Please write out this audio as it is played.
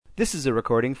This is a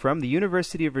recording from the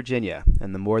University of Virginia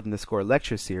and the More Than the Score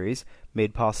lecture series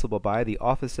made possible by the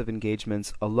Office of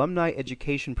Engagement's Alumni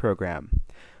Education Program.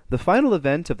 The final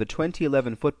event of the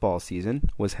 2011 football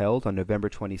season was held on November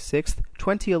 26,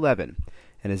 2011,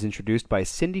 and is introduced by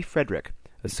Cindy Frederick,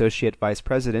 Associate Vice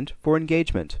President for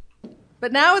Engagement.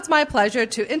 But now it's my pleasure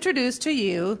to introduce to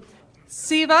you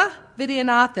Siva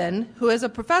Vaidhyanathan, who is a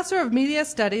professor of media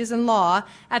studies and law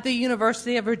at the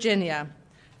University of Virginia.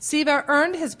 Siva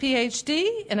earned his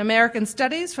Ph.D. in American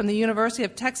Studies from the University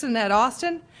of Texas at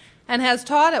Austin and has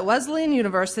taught at Wesleyan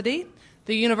University,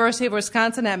 the University of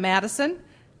Wisconsin at Madison,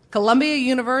 Columbia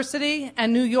University,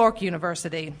 and New York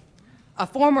University. A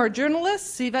former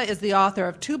journalist, Siva is the author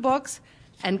of 2 books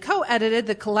and co-edited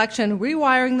the collection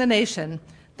Rewiring the Nation,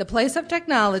 The Place of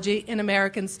Technology in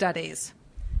American Studies.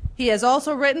 He has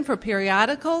also written for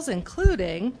periodicals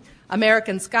including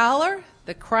American Scholar,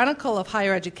 the Chronicle of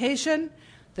Higher Education,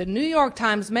 the New York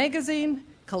Times Magazine,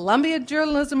 Columbia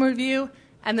Journalism Review,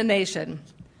 and The Nation.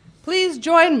 Please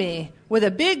join me with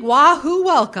a big wahoo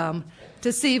welcome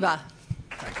to Siva.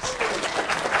 Thanks.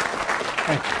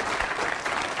 Thank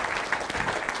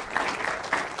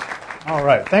you. All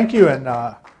right, thank you, and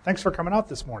thanks for coming out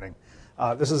this morning.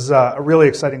 This is a really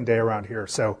exciting day around here,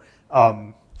 so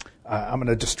I'm going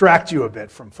to distract you a bit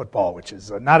from football, which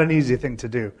is not an easy thing to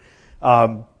do.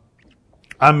 I'm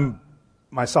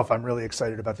really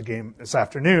excited about the game this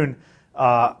afternoon.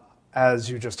 As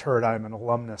you just heard, I'm an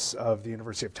alumnus of the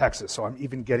University of Texas, so I'm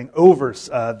even getting over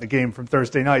the game from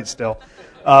Thursday night still,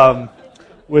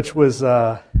 which was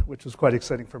quite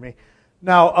exciting for me.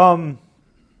 Now,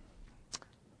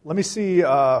 let me see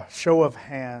a show of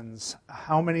hands.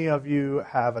 How many of you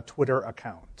have a Twitter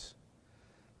account?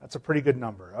 That's a pretty good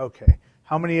number. Okay.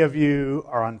 How many of you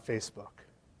are on Facebook?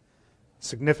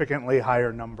 Significantly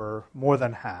higher number, more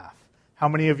than half. How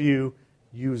many of you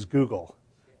use Google?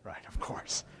 Right, of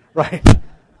course. Right.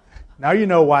 Now you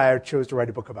know why I chose to write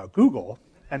a book about Google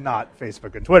and not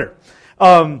Facebook and Twitter.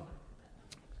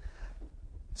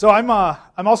 So I'm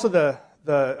also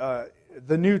the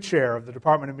new chair of the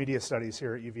Department of Media Studies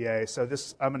here at UVA. So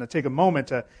I'm going to take a moment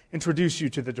to introduce you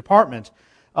to the department.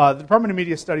 The Department of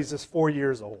Media Studies is 4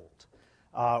 years old.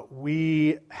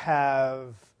 We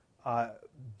have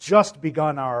just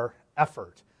begun our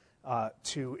effort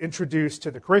to introduce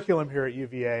to the curriculum here at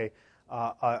UVA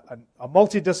a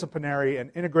multidisciplinary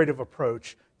and integrative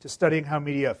approach to studying how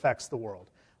media affects the world,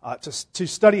 to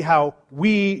study how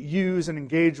we use and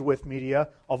engage with media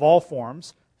of all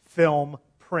forms, film,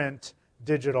 print,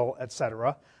 digital,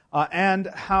 etc., and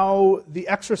how the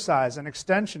exercise and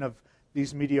extension of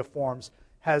these media forms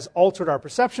has altered our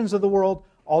perceptions of the world,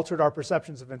 altered our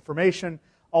perceptions of information,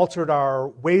 altered our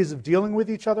ways of dealing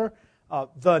with each other.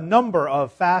 The number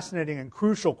of fascinating and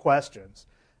crucial questions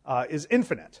is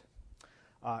infinite.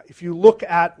 If you look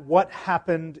at what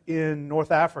happened in North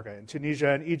Africa, in Tunisia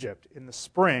and Egypt in the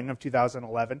spring of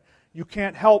 2011, you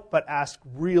can't help but ask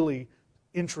really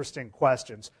interesting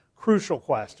questions, crucial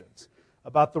questions,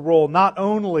 about the role not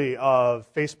only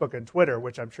of Facebook and Twitter,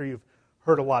 which I'm sure you've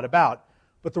heard a lot about,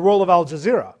 but the role of Al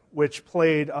Jazeera, which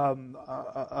played an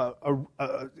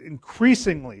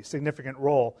increasingly significant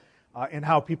role in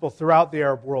how people throughout the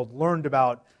Arab world learned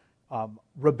about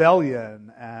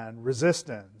rebellion and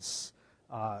resistance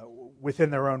within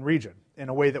their own region in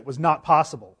a way that was not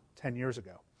possible 10 years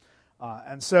ago.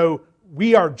 And so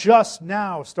we are just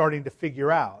now starting to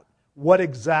figure out what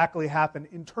exactly happened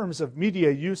in terms of media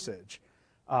usage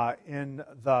in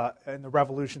the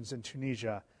revolutions in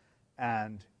Tunisia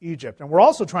and Egypt. And we're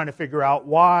also trying to figure out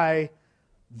why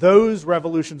those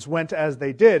revolutions went as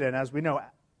they did. And as we know,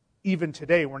 even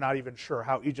today, we're not even sure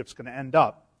how Egypt's going to end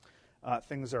up.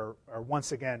 Things are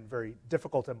once again very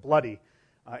difficult and bloody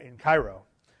in Cairo.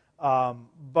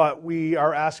 But we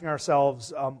are asking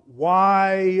ourselves,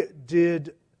 what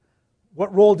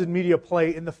role did media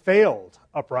play in the failed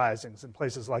uprisings in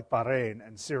places like Bahrain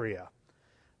and Syria,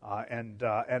 and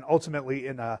ultimately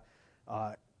in a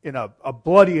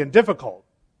bloody and difficult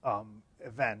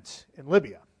event in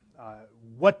Libya?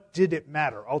 What did it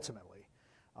matter ultimately?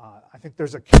 I think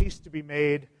there's a case to be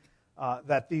made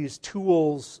that these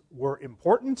tools were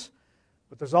important,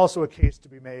 but there's also a case to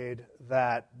be made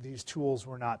that these tools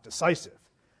were not decisive.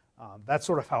 That's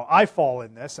sort of how I fall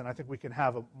in this, and I think we can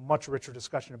have a much richer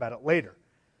discussion about it later.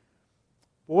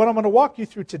 But what I'm going to walk you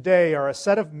through today are a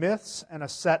set of myths and a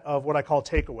set of what I call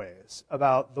takeaways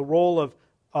about the role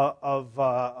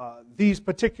of these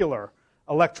particular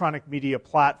electronic media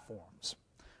platforms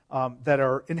that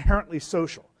are inherently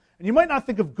social. And you might not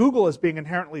think of Google as being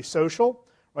inherently social,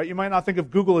 right? You might not think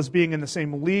of Google as being in the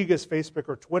same league as Facebook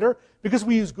or Twitter, because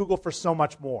we use Google for so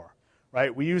much more,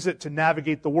 right? We use it to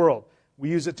navigate the world. We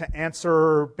use it to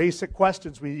answer basic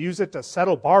questions. We use it to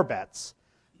settle bar bets,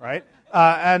 right?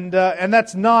 And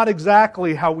that's not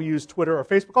exactly how we use Twitter or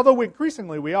Facebook, although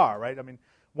increasingly we are, right? I mean,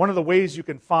 one of the ways you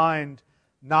can find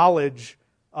knowledge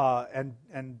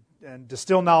and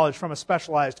distill knowledge from a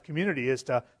specialized community is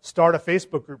to start a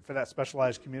Facebook group for that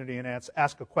specialized community and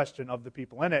ask a question of the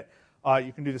people in it.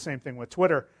 You can do the same thing with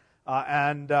Twitter,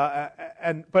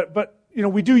 but you know,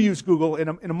 we do use Google in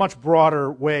a much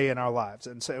broader way in our lives,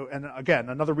 and again,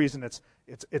 another reason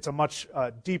it's a much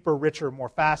deeper, richer, more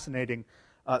fascinating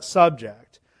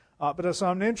subject. But so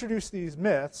I'm going to introduce these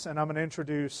myths, and I'm going to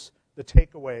introduce the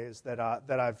takeaways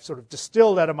that I've sort of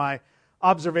distilled out of my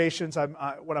observations.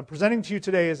 What I'm presenting to you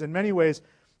today is in many ways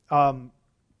a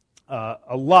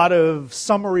lot of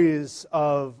summaries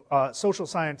of social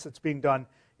science that's being done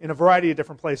in a variety of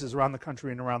different places around the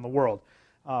country and around the world.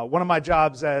 One of my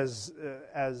jobs as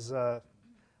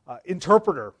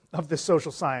interpreter of this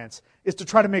social science is to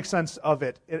try to make sense of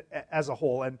it as a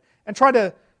whole and try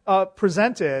to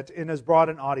present it in as broad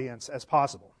an audience as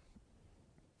possible.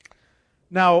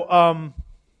 Now,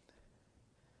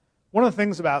 one of the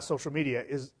things about social media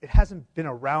is it hasn't been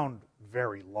around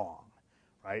very long,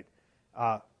 right?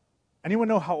 Anyone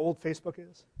know how old Facebook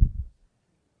is?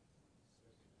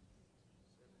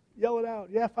 Yell it out.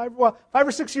 Yeah, 5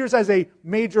 or 6 years as a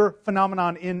major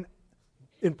phenomenon in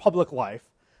public life.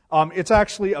 It's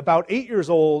actually about 8 years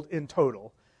old in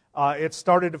total. It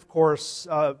started, of course,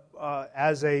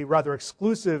 as a rather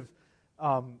exclusive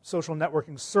social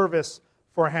networking service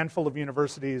for a handful of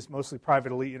universities, mostly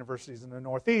private elite universities in the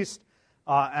Northeast,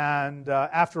 and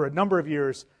after a number of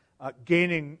years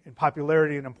gaining in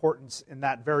popularity and importance in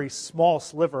that very small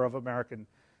sliver of American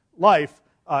life,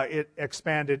 it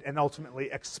expanded and ultimately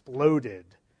exploded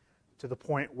to the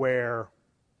point where,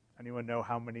 anyone know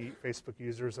how many Facebook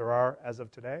users there are as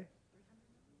of today?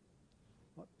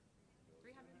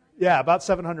 Yeah, about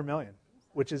 700 million,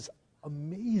 which is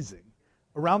amazing.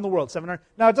 Around the world, 700.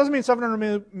 Now, it doesn't mean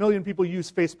 700 million people use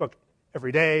Facebook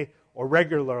every day or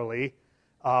regularly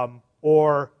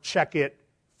or check it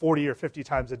 40 or 50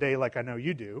 times a day like I know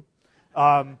you do.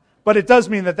 But it does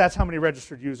mean that that's how many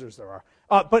registered users there are.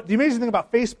 But the amazing thing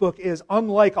about Facebook is,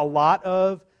 unlike a lot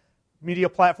of media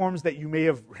platforms that you may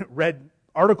have read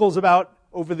articles about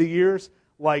over the years,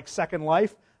 like Second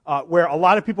Life, where a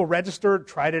lot of people registered,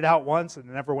 tried it out once, and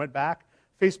never went back,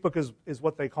 Facebook is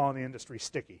what they call in the industry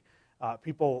sticky.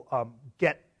 People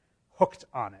get hooked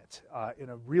on it in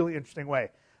a really interesting way.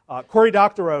 Cory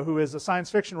Doctorow, who is a science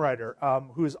fiction writer,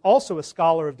 who is also a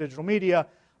scholar of digital media,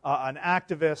 an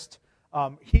activist,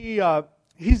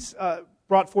 he's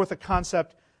brought forth a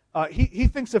concept. He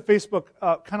thinks of Facebook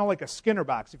kind of like a Skinner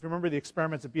box. If you remember the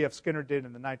experiments that B.F. Skinner did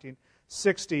in the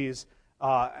 1960s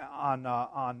on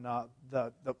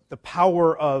the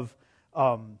power of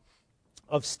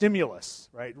stimulus,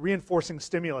 right? Reinforcing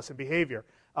stimulus and behavior.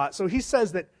 So he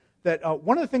says that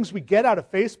one of the things we get out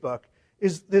of Facebook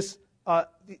is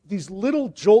these little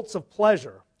jolts of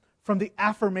pleasure from the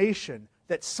affirmation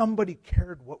that somebody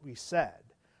cared what we said,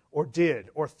 or did,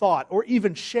 or thought, or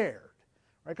even shared.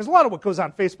 Right? Because a lot of what goes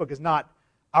on Facebook is not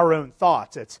our own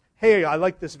thoughts. It's, hey, I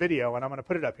like this video, and I'm going to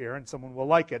put it up here, and someone will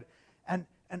like it. And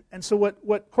so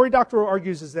what Cory Doctorow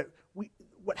argues is that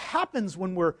what happens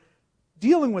when we're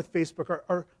dealing with Facebook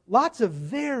are lots of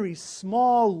very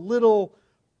small little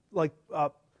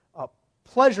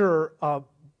pleasure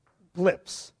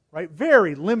blips, right?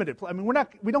 Very limited. I mean,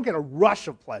 we don't get a rush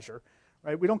of pleasure,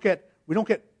 right? We don't get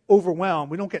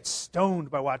overwhelmed. We don't get stoned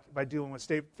by dealing with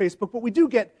Facebook, but we do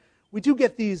get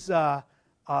these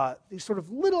sort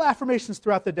of little affirmations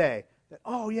throughout the day that,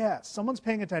 oh yeah, someone's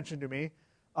paying attention to me,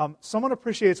 someone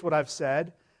appreciates what I've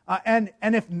said, and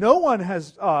if no one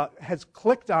has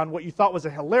clicked on what you thought was a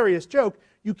hilarious joke,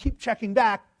 you keep checking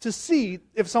back to see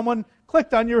if someone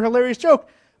clicked on your hilarious joke.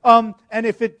 And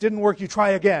if it didn't work, you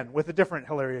try again with a different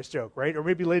hilarious joke, right? Or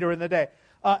maybe later in the day.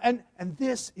 And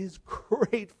this is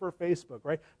great for Facebook,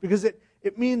 right? Because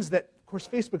it means that, of course,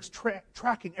 Facebook's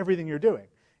tracking everything you're doing.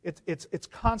 It's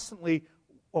constantly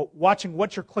watching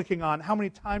what you're clicking on, how many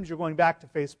times you're going back to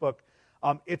Facebook.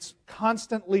 It's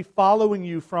constantly following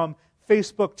you from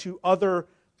Facebook to other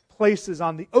places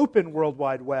on the open World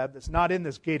Wide Web that's not in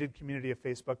this gated community of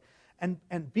Facebook. And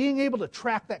being able to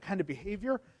track that kind of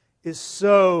behavior is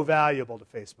so valuable to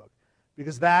Facebook,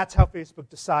 because that's how Facebook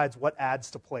decides what ads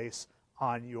to place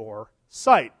on your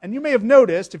site. And you may have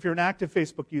noticed, if you're an active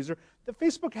Facebook user, that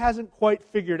Facebook hasn't quite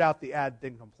figured out the ad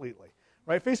thing completely.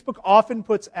 Right? Facebook often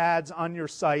puts ads on your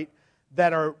site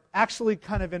that are actually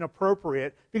kind of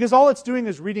inappropriate, because all it's doing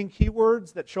is reading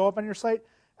keywords that show up on your site,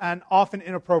 and often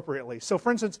inappropriately. So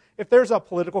for instance, if there's a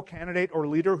political candidate or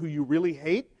leader who you really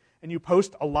hate, and you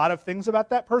post a lot of things about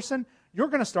that person, you're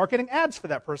going to start getting ads for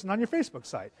that person on your Facebook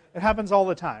site. It happens all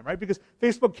the time, right? Because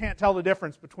Facebook can't tell the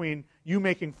difference between you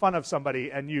making fun of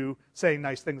somebody and you saying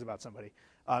nice things about somebody.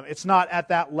 It's not at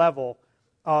that level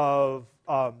of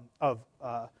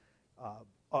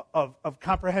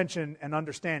comprehension and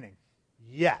understanding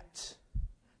yet.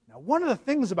 Now, one of the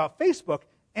things about Facebook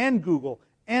and Google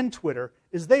and Twitter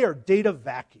is they are data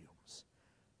vacuums.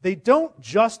 They don't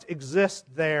just exist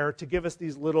there to give us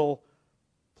these little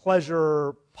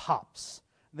pleasure pops.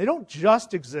 They don't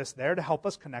just exist there to help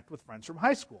us connect with friends from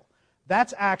high school.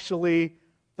 That's actually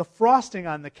the frosting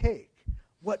on the cake.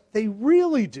 What they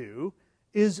really do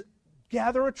is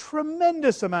gather a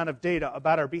tremendous amount of data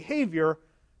about our behavior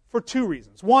for two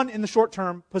reasons. One, in the short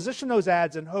term, position those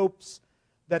ads in hopes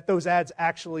that those ads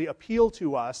actually appeal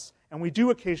to us, and we do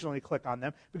occasionally click on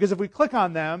them, because if we click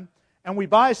on them and we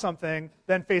buy something,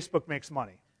 then Facebook makes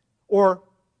money. Or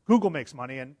Google makes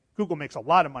money, and Google makes a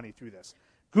lot of money through this.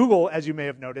 Google, as you may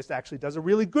have noticed, actually does a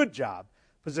really good job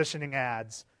positioning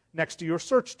ads next to your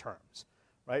search terms,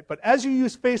 right? But as you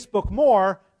use Facebook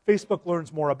more, Facebook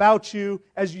learns more about you.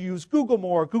 As you use Google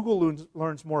more, Google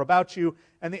learns more about you,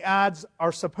 and the ads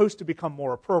are supposed to become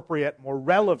more appropriate, more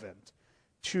relevant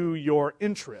to your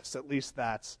interests. At least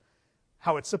that's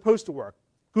how it's supposed to work.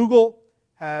 Google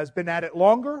has been at it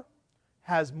longer,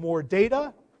 has more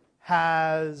data,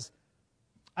 has,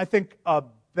 I think, a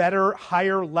better,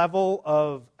 higher level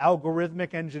of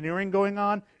algorithmic engineering going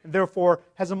on, and therefore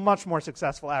has a much more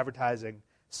successful advertising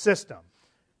system,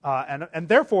 and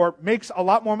therefore makes a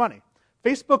lot more money.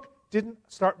 Facebook didn't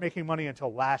start making money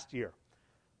until last year,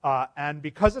 and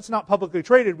because it's not publicly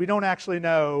traded, we don't actually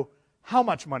know how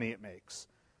much money it makes.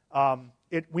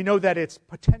 We know that its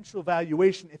potential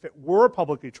valuation, if it were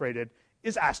publicly traded,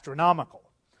 is astronomical.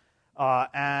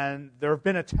 And there have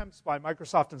been attempts by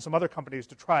Microsoft and some other companies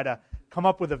to try to come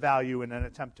up with a value in an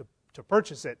attempt to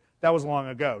purchase it. That was long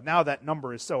ago. Now that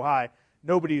number is so high,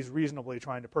 nobody's reasonably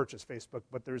trying to purchase Facebook,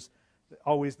 but there's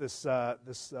always this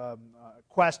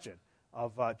question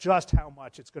of just how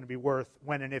much it's going to be worth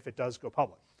when and if it does go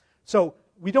public. So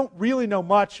we don't really know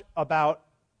much about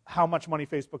how much money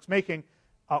Facebook's making.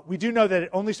 We do know that it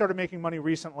only started making money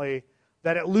recently,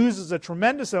 that it loses a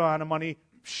tremendous amount of money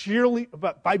sheerly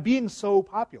by being so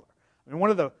popular. I mean, one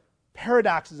of the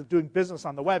paradoxes of doing business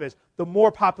on the web is the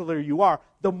more popular you are,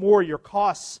 the more your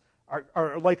costs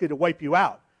are likely to wipe you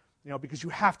out, because you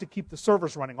have to keep the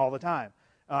servers running all the time.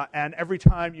 And every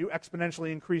time you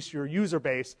exponentially increase your user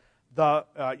base,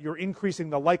 you're increasing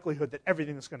the likelihood that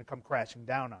everything is going to come crashing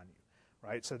down on you,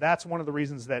 right? So that's one of the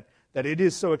reasons that it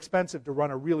is so expensive to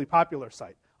run a really popular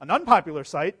site. An unpopular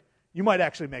site, you might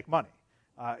actually make money.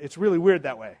 It's really weird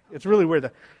that way. It's really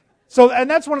weird. And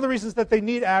that's one of the reasons that they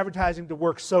need advertising to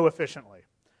work so efficiently,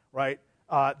 right?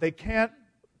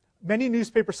 Many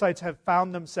newspaper sites have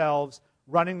found themselves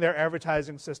running their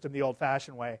advertising system the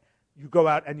old-fashioned way. You go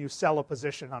out and you sell a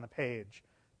position on a page,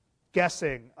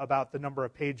 guessing about the number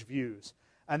of page views.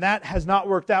 And that has not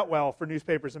worked out well for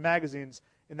newspapers and magazines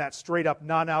in that straight-up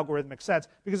non-algorithmic sense,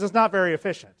 because it's not very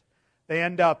efficient. They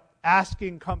end up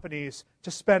asking companies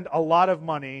to spend a lot of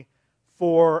money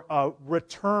for a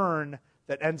return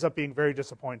that ends up being very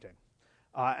disappointing.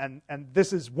 And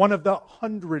this is one of the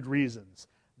 100 reasons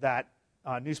that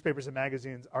newspapers and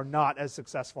magazines are not as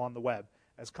successful on the web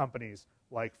as companies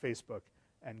like Facebook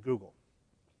and Google.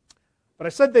 But I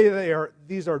said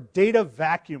these are data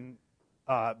vacuum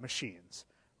machines,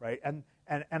 right? And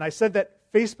I said that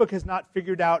Facebook has not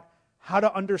figured out how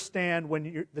to understand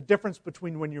the difference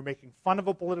between when you're making fun of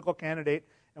a political candidate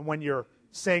and when you're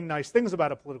saying nice things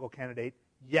about a political candidate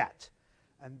yet.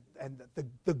 And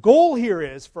the goal here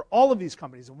is for all of these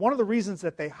companies, and one of the reasons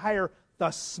that they hire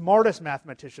the smartest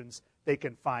mathematicians they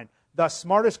can find, the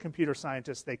smartest computer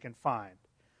scientists they can find,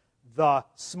 the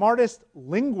smartest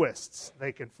linguists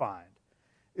they can find,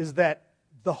 is that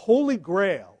the holy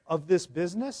grail of this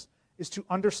business is to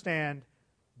understand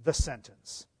the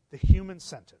sentence, the human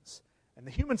sentence. And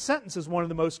the human sentence is one of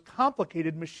the most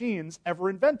complicated machines ever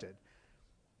invented.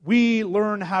 We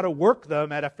learn how to work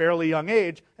them at a fairly young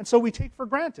age, and so we take for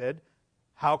granted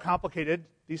how complicated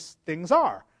these things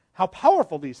are, how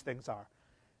powerful these things are,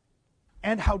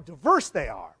 and how diverse they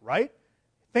are, right?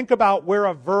 Think about where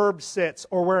a verb sits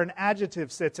or where an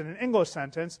adjective sits in an English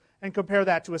sentence and compare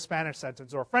that to a Spanish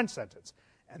sentence or a French sentence.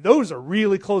 And those are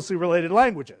really closely related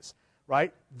languages,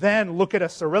 right? Then look at a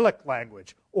Cyrillic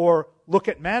language, or look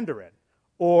at Mandarin,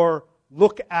 or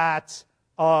look at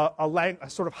a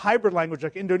sort of hybrid language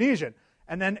like Indonesian,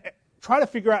 and then try to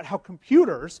figure out how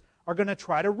computers are going to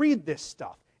try to read this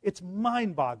stuff. It's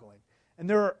mind-boggling. And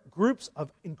there are groups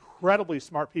of incredibly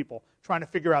smart people trying to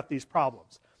figure out these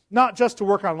problems. Not just to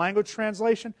work on language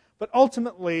translation, but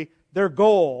ultimately their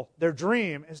goal, their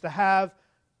dream, is to have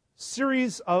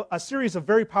a series of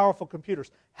very powerful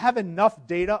computers have enough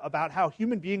data about how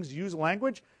human beings use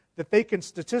language that they can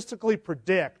statistically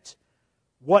predict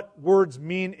what words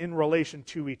mean in relation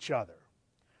to each other.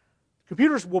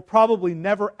 Computers will probably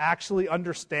never actually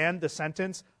understand the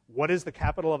sentence, "What is the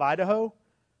capital of Idaho?"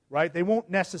 Right? They won't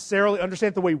necessarily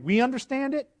understand it the way we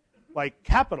understand it, like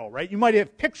capital, right? You might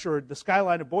have pictured the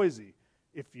skyline of Boise,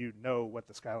 if you know what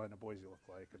the skyline of Boise looked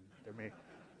like. And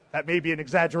that may be an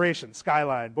exaggeration,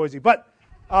 skyline, Boise. But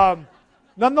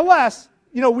nonetheless,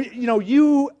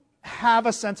 you have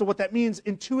a sense of what that means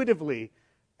intuitively.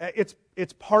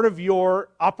 It's part of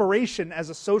your operation as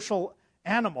a social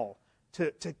animal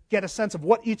to get a sense of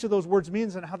what each of those words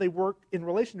means and how they work in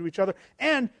relation to each other,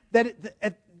 and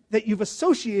that you've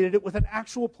associated it with an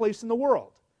actual place in the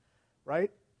world,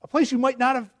 right? A place you might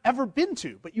not have ever been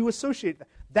to, but you associate that.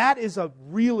 That is a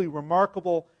really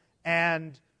remarkable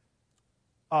and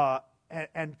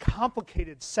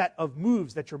complicated set of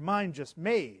moves that your mind just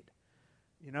made,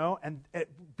 and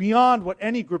beyond what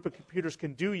any group of computers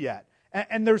can do yet.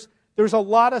 And there's a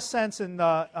lot of sense at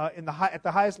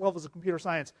the highest levels of computer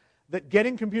science that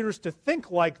getting computers to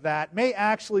think like that may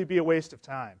actually be a waste of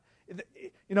time.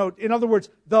 In other words,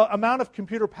 the amount of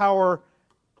computer power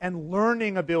and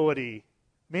learning ability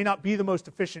may not be the most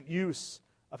efficient use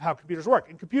of how computers work.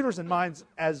 And computers and minds,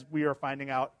 as we are finding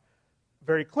out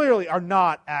very clearly, are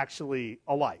not actually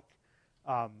alike.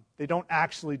 They don't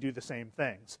actually do the same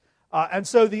things. And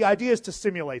so the idea is to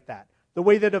simulate that. The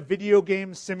way that a video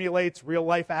game simulates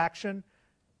real-life action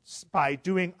by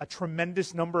doing a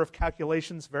tremendous number of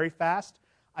calculations very fast.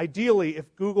 Ideally,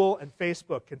 if Google and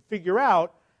Facebook can figure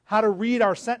out how to read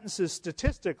our sentences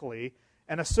statistically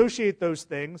and associate those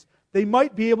things, they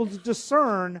might be able to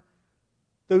discern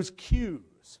those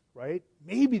cues, right?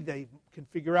 Maybe they can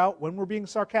figure out when we're being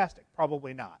sarcastic.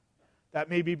 Probably not. That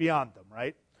may be beyond them,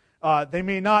 right? They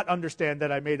may not understand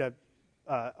that I made a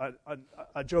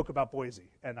joke about Boise,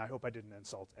 and I hope I didn't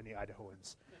insult any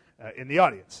Idahoans in the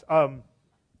audience.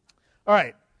 All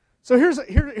right, so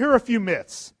here are a few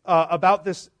myths about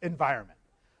this environment.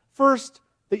 First,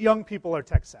 that young people are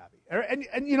tech savvy.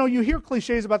 And you hear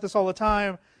cliches about this all the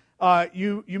time.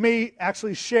 You may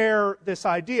actually share this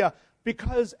idea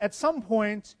because at some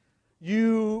point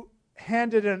you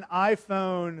handed an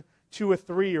iPhone to a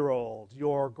 3-year-old,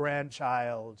 your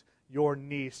grandchild, your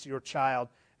niece, your child,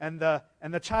 and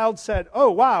the child said,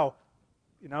 "Oh, wow,"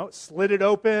 slid it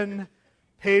open,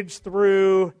 paged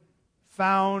through,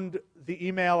 found the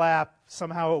email app,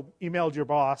 somehow emailed your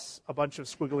boss a bunch of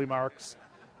squiggly marks.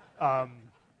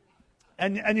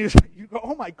 And you go,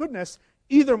 "Oh my goodness,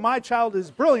 either my child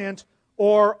is brilliant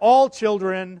or all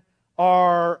children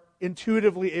are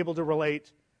intuitively able to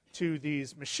relate to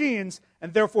these machines,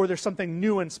 and therefore there's something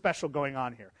new and special going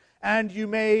on here." And you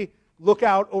may look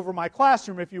out over my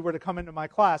classroom if you were to come into my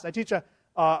class. I teach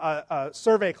a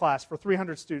survey class for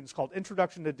 300 students called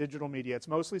Introduction to Digital Media. It's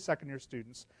mostly second-year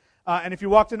students. And if you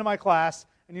walked into my class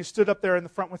and you stood up there in the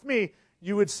front with me,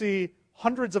 you would see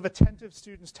hundreds of attentive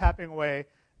students tapping away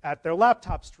at their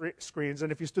laptop screens.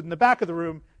 And if you stood in the back of the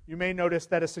room, you may notice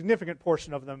that a significant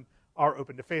portion of them are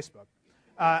open to Facebook.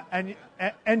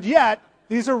 And yet,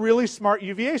 these are really smart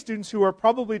UVA students who are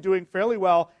probably doing fairly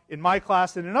well in my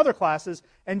class and in other classes,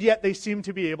 and yet they seem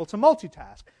to be able to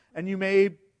multitask. And you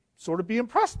may sort of be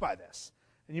impressed by this.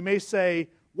 And you may say,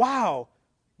 wow,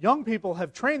 young people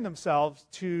have trained themselves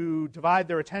to divide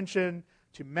their attention,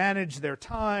 to manage their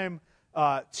time,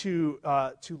 to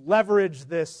leverage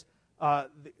these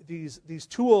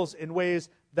tools in ways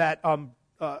that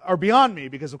are beyond me,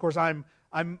 because of course I'm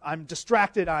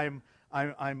distracted. I'm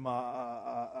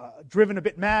driven a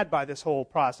bit mad by this whole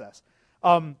process.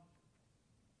 And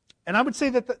I would say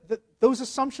that those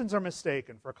assumptions are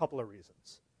mistaken for a couple of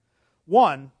reasons.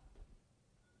 One,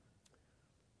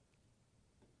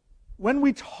 when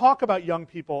we talk about young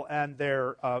people and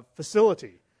their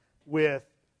facility with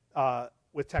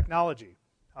technology,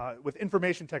 with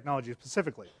information technology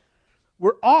specifically,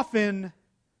 we're often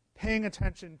paying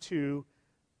attention to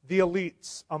the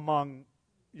elites among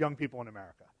young people in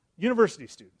America. University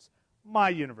students, my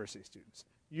university students,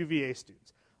 UVA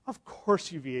students. Of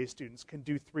course UVA students can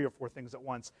do 3 or 4 things at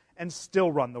once and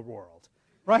still run the world,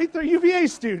 right? They're UVA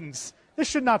students. This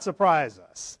should not surprise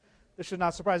us. This should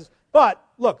not surprise us. But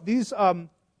look, these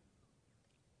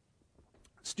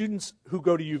students who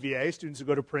go to UVA, students who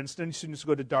go to Princeton, students who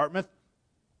go to Dartmouth,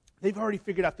 they've already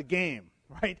figured out the game,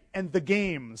 right? And the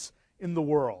games in the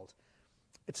world.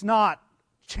 It's not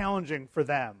challenging for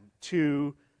them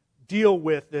to deal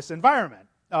with this environment,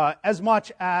 as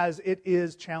much as it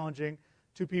is challenging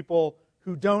to people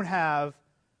who don't have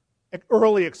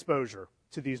early exposure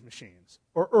to these machines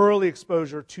or early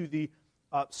exposure to the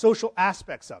social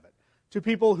aspects of it, to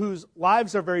people whose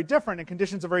lives are very different and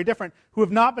conditions are very different, who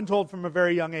have not been told from a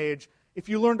very young age, if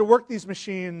you learn to work these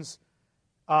machines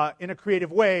in a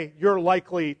creative way, you're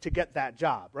likely to get that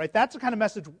job, right? That's the kind of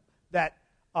message that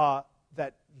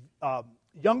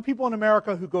young people in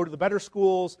America who go to the better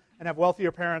schools and have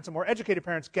wealthier parents and more educated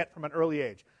parents get from an early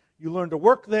age. You learn to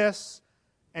work this,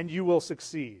 and you will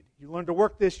succeed. You learn to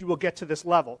work this, you will get to this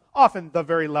level, often the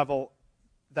very level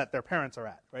that their parents are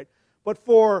at, right? But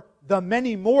for the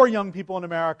many more young people in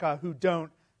America who don't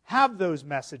have those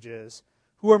messages,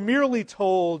 who are merely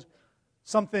told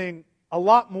something a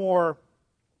lot more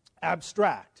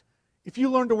abstract, if you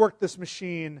learn to work this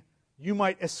machine, you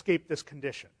might escape this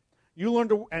condition. You learn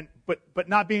to, but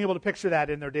not being able to picture that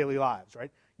in their daily lives,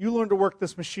 right? You learn to work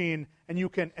this machine, and you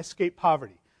can escape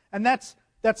poverty. And that's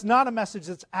not a message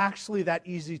that's actually that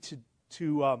easy to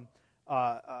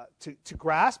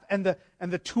grasp, and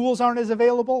the tools aren't as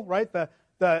available, right?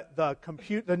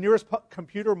 The nearest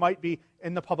computer might be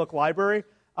in the public library,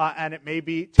 and it may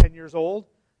be 10 years old,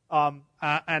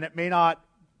 and it may not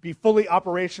be fully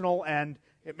operational, and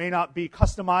it may not be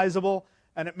customizable,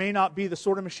 and it may not be the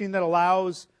sort of machine that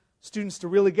allows students to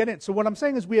really get in. So what I'm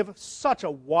saying is we have such a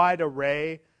wide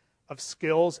array of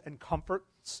skills and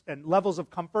comforts and levels of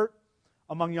comfort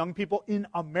among young people in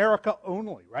America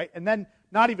only, right? And then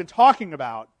not even talking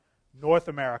about North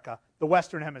America, the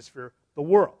Western Hemisphere, the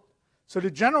world. So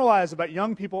to generalize about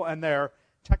young people and their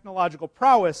technological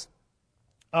prowess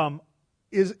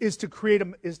is to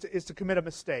commit a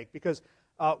mistake, because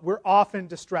we're often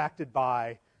distracted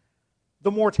by the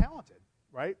more talented,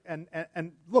 right? And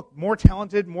look, more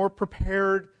talented, more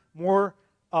prepared, more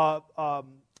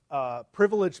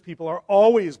privileged people are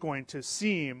always going to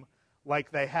seem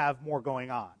like they have more going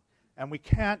on. And we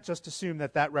can't just assume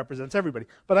that that represents everybody.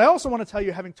 But I also want to tell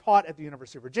you, having taught at the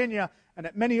University of Virginia and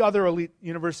at many other elite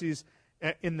universities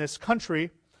in this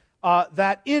country,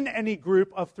 that in any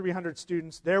group of 300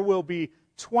 students, there will be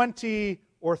 20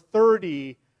 or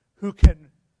 30 who can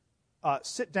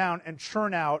sit down and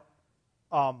churn out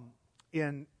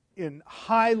in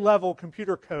high-level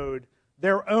computer code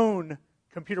their own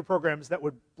computer programs that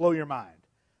would blow your mind,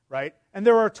 right? And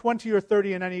there are 20 or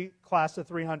 30 in any class of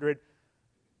 300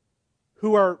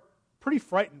 who are pretty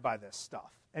frightened by this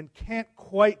stuff and can't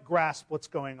quite grasp what's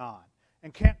going on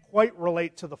and can't quite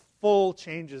relate to the full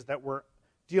changes that we're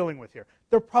dealing with here.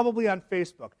 They're probably on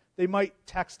Facebook. They might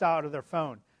text out of their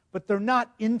phone, but they're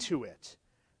not into it.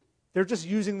 They're just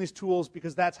using these tools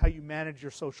because that's how you manage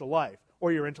your social life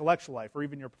or your intellectual life or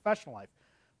even your professional life.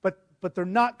 But they're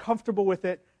not comfortable with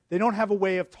it. They don't have a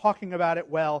way of talking about it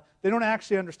well. They don't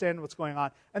actually understand what's going on.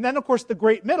 And then, of course, the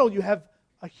great middle, you have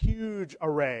a huge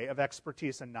array of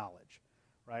expertise and knowledge,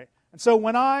 right? And so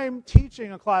when I'm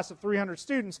teaching a class of 300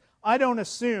 students, I don't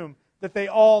assume that they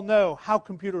all know how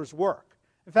computers work.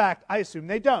 In fact, I assume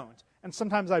they don't. And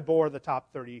sometimes I bore the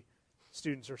top 30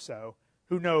 students or so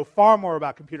who know far more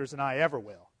about computers than I ever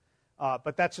will.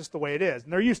 But that's just the way it is,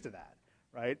 and they're used to that,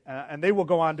 right? And they will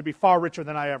go on to be far richer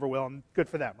than I ever will, and good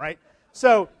for them, right?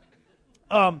 So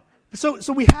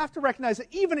we have to recognize that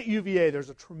even at UVA, there's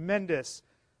a tremendous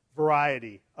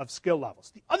variety of skill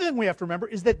levels. The other thing we have to remember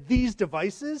is that these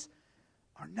devices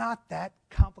are not that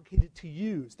complicated to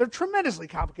use. They're tremendously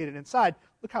complicated inside.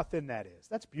 Look how thin that is.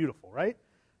 That's beautiful, right?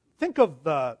 Think of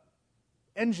the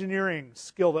engineering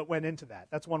skill that went into that.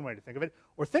 That's one way to think of it.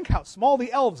 Or think how small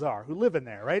the elves are who live in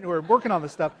there, right? Who are working on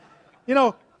this stuff.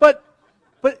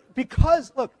 But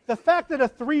because, look, the fact that a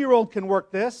 3-year-old can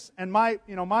work this, and my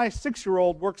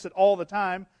 6-year-old works it all the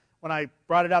time. When I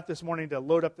brought it out this morning to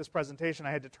load up this presentation,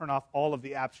 I had to turn off all of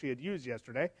the apps she had used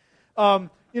yesterday. We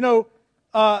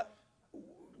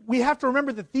have to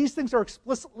remember that these things are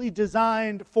explicitly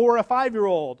designed for a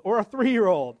 5-year-old or a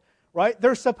 3-year-old, right?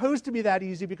 They're supposed to be that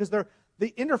easy because the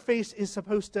interface is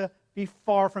supposed to be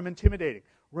far from intimidating.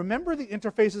 Remember the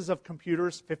interfaces of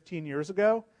computers 15 years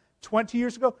ago, 20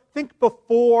 years ago? Think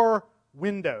before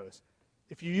Windows.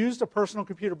 If you used a personal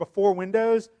computer before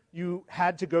Windows, you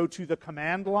had to go to the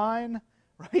command line,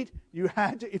 right? You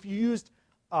had to, if you used,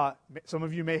 some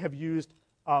of you may have used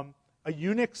a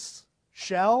Unix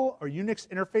shell or Unix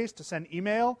interface to send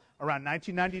email around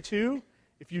 1992.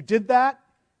 If you did that,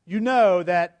 you know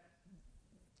that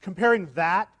comparing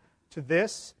that to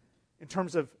this in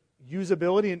terms of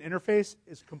usability and interface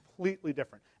is completely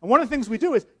different. And one of the things we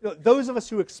do is, those of us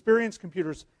who experienced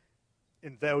computers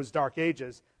in those dark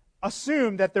ages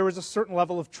assumed that there was a certain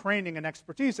level of training and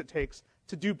expertise it takes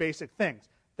to do basic things.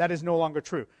 That is no longer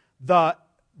true. The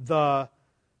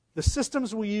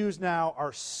systems we use now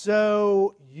are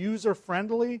so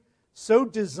user-friendly, so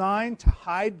designed to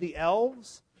hide the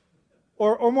elves,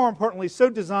 or more importantly, so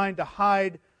designed to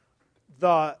hide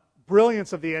the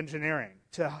brilliance of the engineering,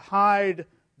 to hide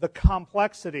the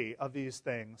complexity of these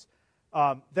things,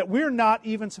 that we're not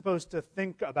even supposed to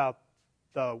think about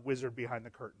the wizard behind the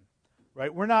curtain,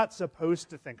 right? We're not supposed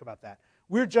to think about that.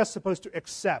 We're just supposed to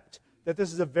accept that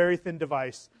this is a very thin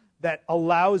device that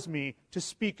allows me to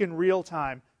speak in real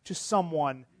time to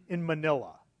someone in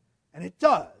Manila. And it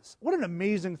does. What an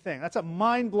amazing thing. That's a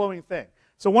mind-blowing thing.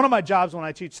 So one of my jobs when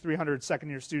I teach 300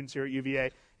 second-year students here at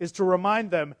UVA is to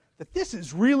remind them that this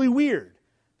is really weird.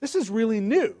 This is really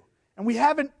new. And we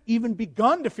haven't even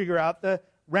begun to figure out the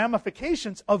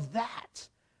ramifications of that,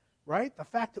 right? The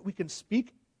fact that we can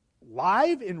speak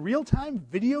live in real-time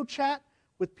video chat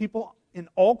with people in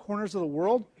all corners of the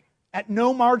world at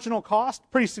no marginal cost,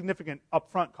 pretty significant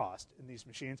upfront cost in these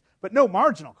machines, but no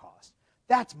marginal cost.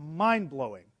 That's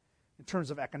mind-blowing in terms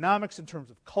of economics, in terms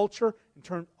of culture,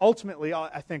 ultimately,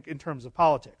 I think, in terms of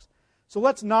politics. So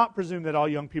let's not presume that all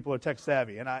young people are tech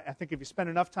savvy. And I think if you spend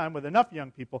enough time with enough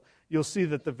young people, you'll see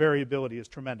that the variability is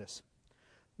tremendous.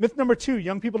 Myth number 2,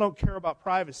 young people don't care about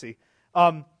privacy.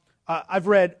 I've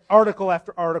read article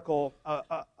after article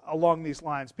along these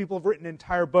lines. People have written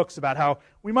entire books about how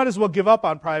we might as well give up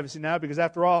on privacy now because,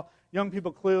 after all, young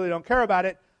people clearly don't care about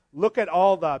it. Look at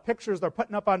all the pictures they're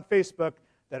putting up on Facebook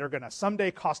that are going to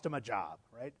someday cost them a job,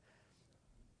 right?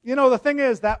 You know, the thing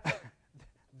is that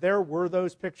there were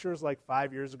those pictures like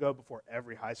 5 years ago before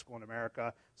every high school in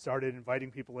America started inviting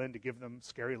people in to give them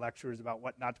scary lectures about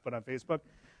what not to put on Facebook.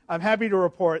 I'm happy to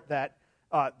report that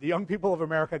the young people of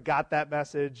America got that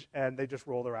message, and they just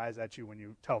roll their eyes at you when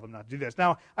you tell them not to do this.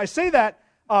 Now, I say that,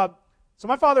 so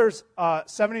my father's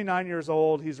 79 years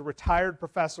old. He's a retired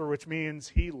professor, which means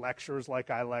he lectures like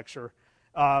I lecture.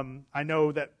 I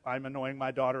know that I'm annoying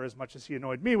my daughter as much as he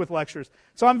annoyed me with lectures.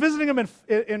 So I'm visiting him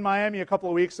in Miami a couple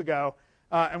of weeks ago,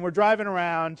 and we're driving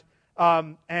around,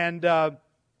 and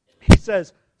he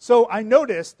says, so I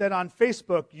noticed that on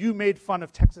Facebook you made fun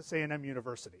of Texas A&M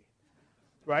University.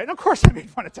 Right? And of course I made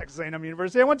fun of Texas A&M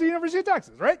University. I went to the University of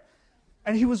Texas, right?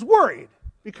 And he was worried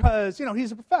because,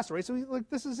 he's a professor, right? So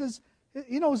this is his,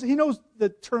 he knows the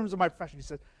terms of my profession. He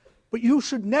said, but you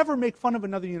should never make fun of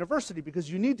another university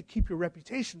because you need to keep your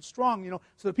reputation strong,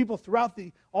 so that people throughout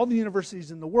all the universities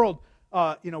in the world,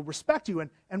 respect you.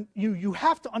 And you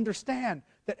have to understand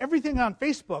that everything on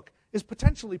Facebook is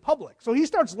potentially public. So he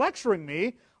starts lecturing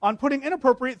me on putting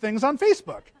inappropriate things on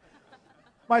Facebook.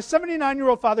 My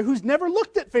 79-year-old father, who's never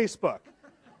looked at Facebook.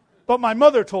 But my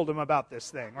mother told him about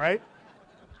this thing, right?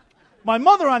 My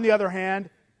mother, on the other hand,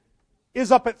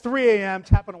 is up at 3 a.m.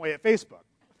 tapping away at Facebook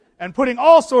and putting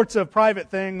all sorts of private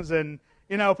things and,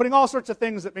 putting all sorts of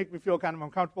things that make me feel kind of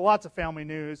uncomfortable, lots of family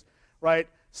news, right?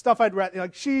 Stuff I'd rather,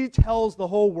 she tells the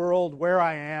whole world where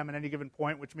I am at any given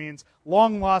point, which means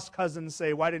long-lost cousins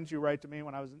say, why didn't you write to me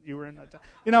when you were in that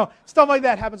time? Stuff like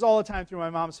that happens all the time through my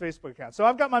mom's Facebook account. So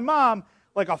I've got my mom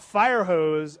like a fire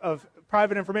hose of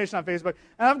private information on Facebook,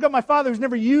 and I've got my father who's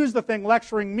never used the thing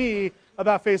lecturing me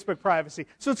about Facebook privacy.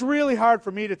 So it's really hard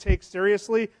for me to take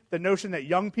seriously the notion that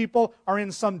young people are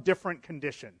in some different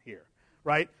condition here,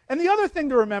 right? And the other thing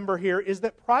to remember here is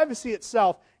that privacy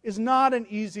itself is not an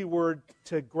easy word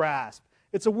to grasp.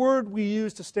 It's a word we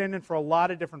use to stand in for a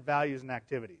lot of different values and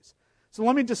activities. So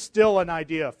let me distill an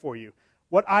idea for you,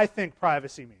 what I think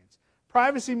privacy means.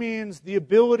 Privacy means the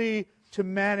ability to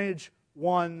manage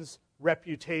one's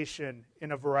reputation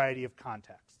in a variety of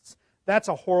contexts. That's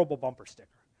a horrible bumper sticker,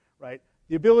 right?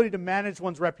 The ability to manage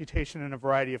one's reputation in a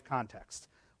variety of contexts.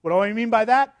 What do I mean by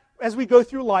that? As we go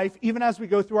through life, even as we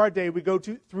go through our day, we go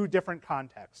through different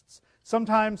contexts.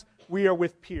 Sometimes we are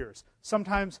with peers.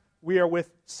 Sometimes we are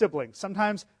with siblings.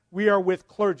 Sometimes we are with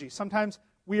clergy. Sometimes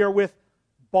we are with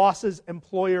bosses,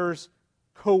 employers,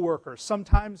 co-workers.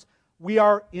 Sometimes we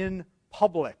are in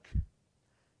public.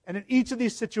 And in each of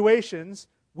these situations,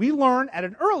 we learn at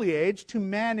an early age to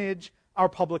manage our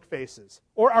public faces,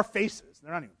 or our faces.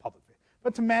 They're not even public faces,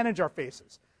 but to manage our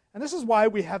faces. And this is why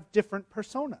we have different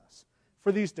personas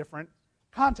for these different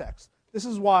contexts. This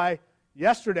is why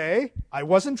yesterday I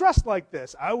wasn't dressed like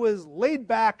this. I was laid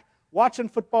back watching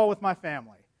football with my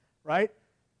family, right?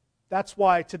 That's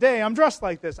why today I'm dressed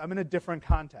like this. I'm in a different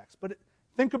context. But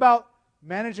think about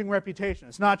managing reputation.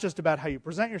 It's not just about how you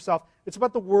present yourself. It's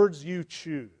about the words you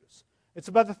choose. It's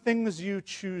about the things you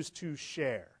choose to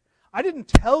share. I didn't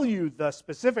tell you the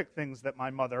specific things that my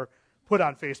mother put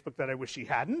on Facebook that I wish she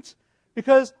hadn't,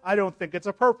 because I don't think it's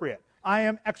appropriate. I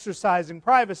am exercising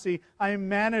privacy. I am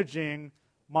managing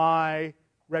my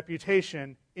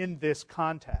reputation in this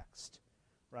context,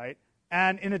 right?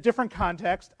 And in a different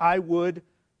context, I would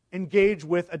engage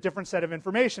with a different set of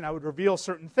information. I would reveal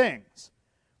certain things.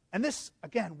 And this,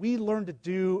 again, we learn to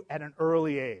do at an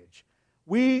early age.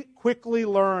 We quickly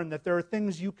learn that there are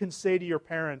things you can say to your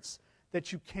parents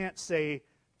that you can't say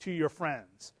to your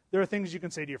friends. There are things you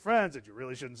can say to your friends that you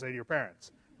really shouldn't say to your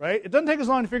parents, right? It doesn't take us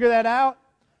long to figure that out.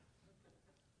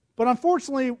 But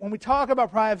unfortunately, when we talk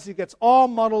about privacy, it gets all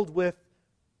muddled with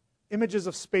images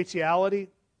of spatiality,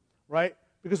 right?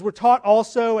 Because we're taught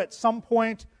also at some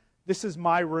point, this is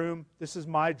my room, this is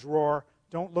my drawer,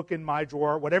 don't look in my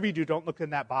drawer. Whatever you do, don't look in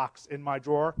that box in my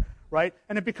drawer, right?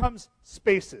 And it becomes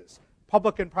spaces,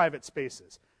 public and private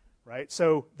spaces, right?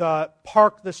 So the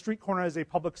park, the street corner is a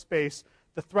public space.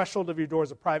 The threshold of your door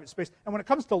is a private space. And when it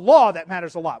comes to law, that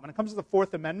matters a lot. When it comes to the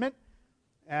Fourth Amendment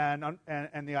and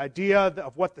the idea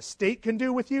of what the state can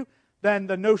do with you, then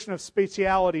the notion of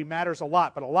spatiality matters a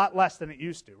lot, but a lot less than it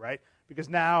used to, right? Because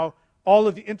now all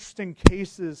of the interesting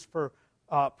cases for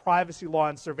privacy law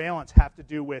and surveillance have to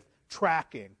do with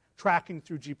tracking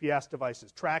through GPS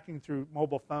devices, tracking through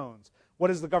mobile phones.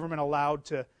 What is the government allowed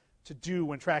to do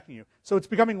when tracking you? So it's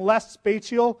becoming less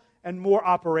spatial and more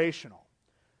operational.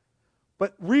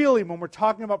 But really, when we're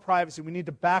talking about privacy, we need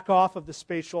to back off of the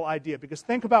spatial idea, because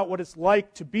think about what it's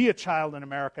like to be a child in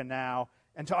America now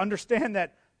and to understand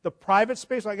that the private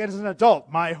space, like as an adult,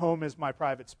 my home is my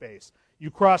private space. You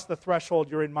cross the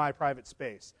threshold, you're in my private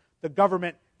space. The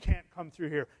government can't come through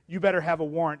here. You better have a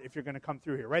warrant if you're going to come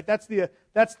through here, right? That's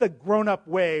the grown-up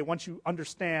way, once you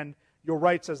understand your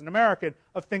rights as an American,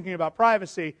 of thinking about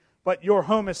privacy. But your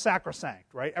home is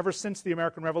sacrosanct, right? Ever since the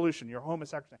American Revolution, your home is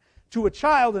sacrosanct. To a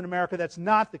child in America, that's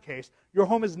not the case. Your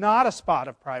home is not a spot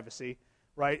of privacy,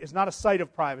 right? It's not a site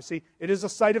of privacy. It is a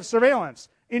site of surveillance.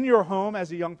 In your home,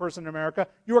 as a young person in America,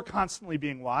 you are constantly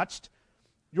being watched.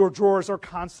 Your drawers are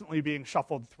constantly being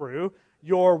shuffled through.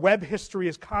 Your web history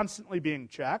is constantly being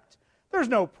checked. There's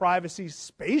no privacy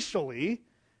spatially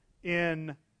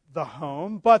in the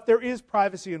home, but there is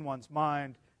privacy in one's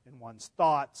mind, in one's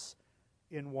thoughts,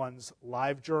 in one's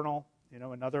live journal,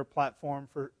 another platform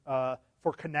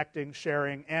for connecting,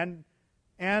 sharing, and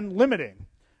limiting.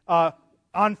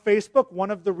 On Facebook, one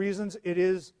of the reasons it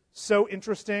is so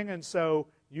interesting and so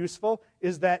useful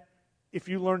is that if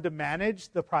you learn to manage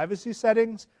the privacy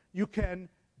settings, you can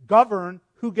govern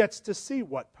who gets to see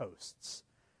what posts.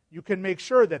 You can make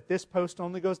sure that this post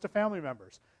only goes to family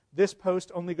members. This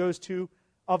post only goes to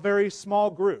a very small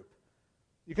group.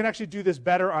 You can actually do this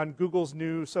better on Google's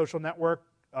new social network,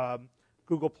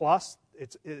 Google+.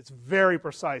 It's very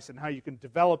precise in how you can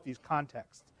develop these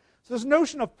contexts. So this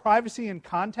notion of privacy in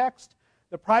context,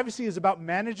 the privacy is about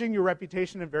managing your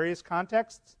reputation in various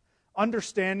contexts,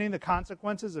 understanding the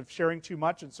consequences of sharing too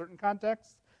much in certain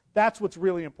contexts. That's what's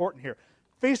really important here.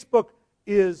 Facebook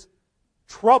is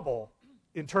trouble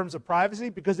in terms of privacy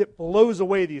because it blows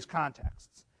away these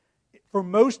contexts. For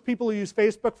most people who use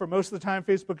Facebook, for most of the time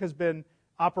Facebook has been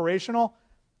operational,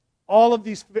 all of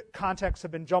these contexts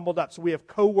have been jumbled up. So we have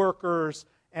coworkers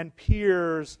and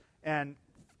peers and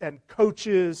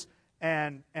coaches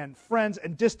and friends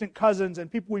and distant cousins and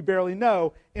people we barely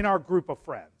know in our group of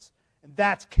friends. And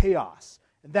that's chaos.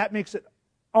 And that makes it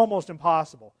almost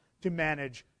impossible to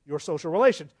manage your social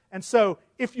relations. And so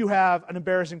if you have an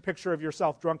embarrassing picture of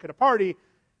yourself drunk at a party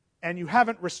and you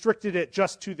haven't restricted it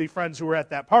just to the friends who were at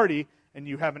that party and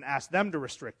you haven't asked them to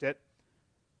restrict it,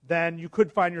 then you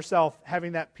could find yourself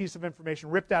having that piece of information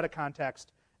ripped out of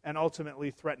context and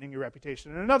ultimately threatening your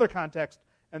reputation in another context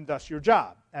and thus your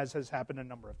job, as has happened a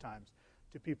number of times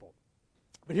to people.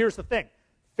 But here's the thing.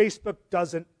 Facebook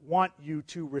doesn't want you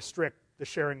to restrict the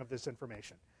sharing of this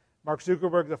information. Mark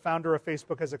Zuckerberg, the founder of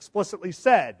Facebook, has explicitly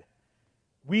said,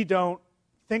 we don't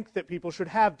think that people should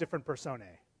have different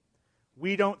personae.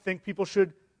 We don't think people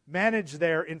should manage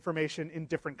their information in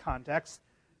different contexts.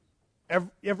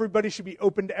 Everybody should be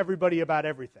open to everybody about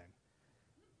everything.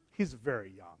 He's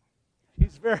very young.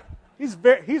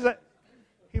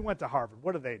 He went to Harvard.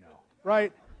 What do they know,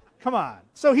 right? Come on.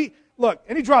 So he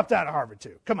dropped out of Harvard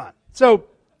too. Come on. So,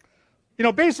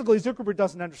 basically Zuckerberg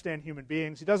doesn't understand human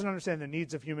beings. He doesn't understand the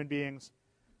needs of human beings,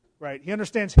 right? He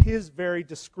understands his very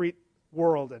discrete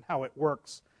world and how it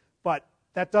works, but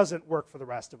that doesn't work for the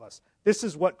rest of us. This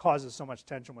is what causes so much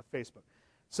tension with Facebook.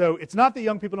 So it's not that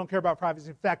young people don't care about privacy.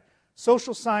 In fact,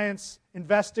 social science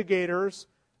investigators,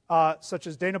 such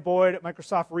as Dana Boyd at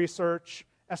Microsoft Research,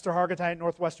 Esther Hargitay at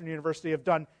Northwestern University, have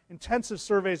done intensive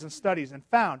surveys and studies and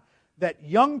found that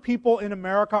young people in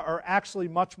America are actually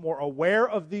much more aware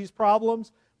of these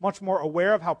problems, much more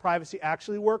aware of how privacy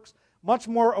actually works, much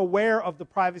more aware of the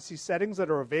privacy settings that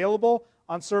are available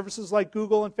on services like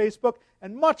Google and Facebook,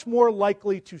 and much more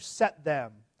likely to set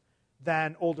them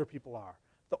than older people are.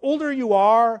 The older you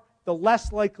are, the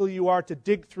less likely you are to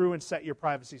dig through and set your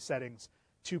privacy settings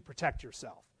to protect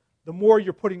yourself. The more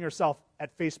you're putting yourself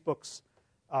at Facebook's,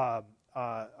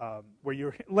 where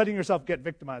you're letting yourself get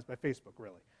victimized by Facebook,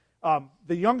 really.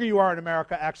 The younger you are in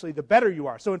America, actually, the better you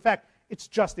are. So in fact, it's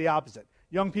just the opposite.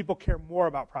 Young people care more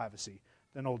about privacy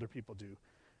than older people do.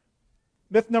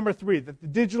 Myth number 3, that the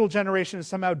digital generation is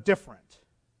somehow different,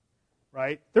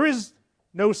 right? There is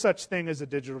no such thing as a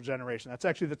digital generation. That's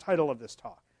actually the title of this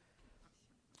talk.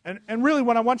 And really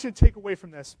what I want you to take away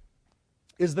from this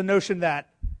is the notion that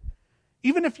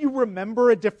even if you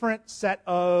remember a different set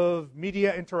of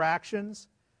media interactions,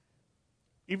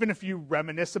 even if you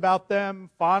reminisce about them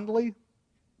fondly,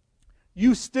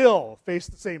 you still face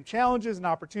the same challenges and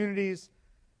opportunities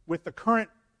with the current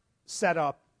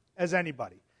setup as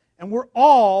anybody. And we're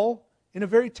all in a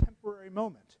very temporary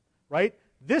moment, right?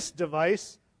 This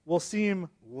device will seem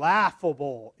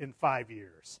laughable in 5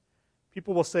 years.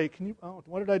 People will say,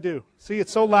 what did I do? See,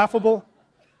 it's so laughable.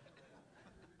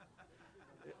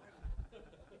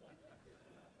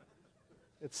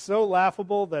 It's so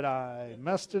laughable that I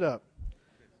messed it up.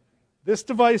 This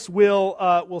device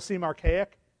will seem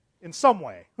archaic in some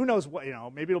way. Who knows what,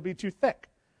 maybe it'll be too thick.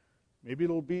 Maybe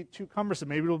it'll be too cumbersome.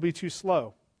 Maybe it'll be too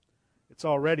slow. It's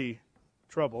already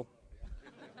trouble.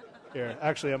 Here,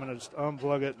 actually, I'm going to just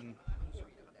unplug it and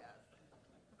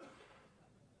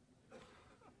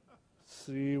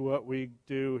see what we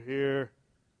do here.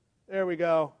 There we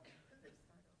go.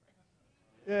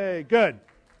 Yay, good.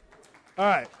 All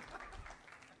right.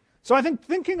 So I think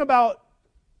thinking about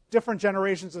different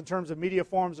generations in terms of media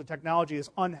forms and technology is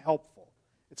unhelpful.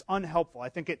 It's unhelpful. I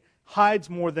think it hides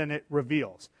more than it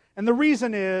reveals. And the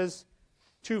reason is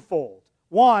twofold.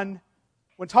 One,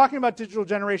 when talking about digital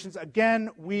generations, again,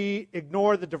 we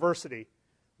ignore the diversity.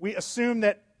 We assume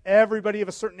that everybody of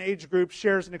a certain age group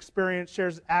shares an experience,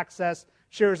 shares access,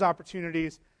 shares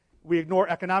opportunities. We ignore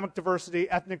economic diversity,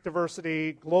 ethnic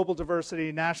diversity, global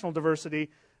diversity, national diversity.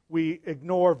 We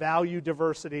ignore value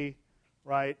diversity,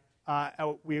 right?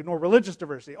 We ignore religious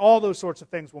diversity, all those sorts of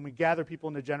things when we gather people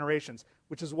into generations,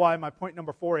 which is why my point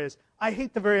number 4 is I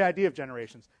hate the very idea of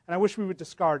generations, and I wish we would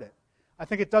discard it. I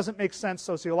think it doesn't make sense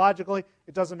sociologically.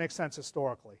 It doesn't make sense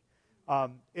historically.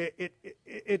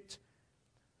 It's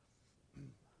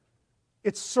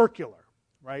circular,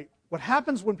 right? What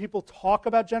happens when people talk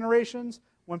about generations,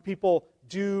 when people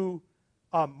do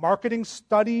marketing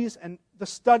studies, and the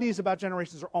studies about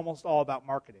generations are almost all about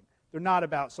marketing. They're not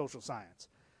about social science.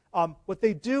 What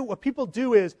people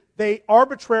do is they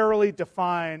arbitrarily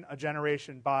define a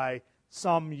generation by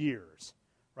some years,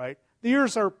 right? The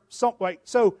years are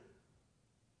so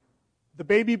the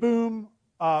baby boom,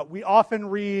 we often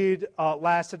read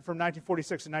lasted from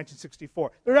 1946 to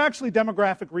 1964. There are actually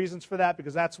demographic reasons for that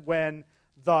because that's when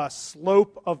the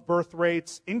slope of birth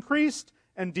rates increased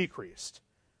and decreased.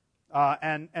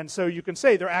 And so you can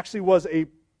say there actually was a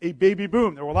baby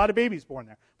boom. There were a lot of babies born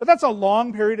there. But that's a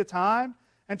long period of time.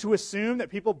 And to assume that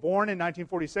people born in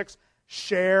 1946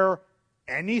 share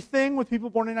anything with people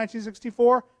born in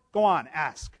 1964, go on,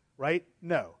 ask, right?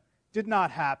 No, did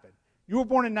not happen. You were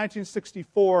born in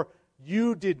 1964,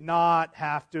 you did not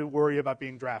have to worry about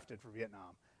being drafted for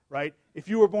Vietnam, right? If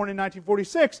you were born in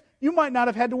 1946, you might not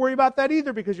have had to worry about that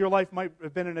either because your life might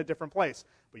have been in a different place.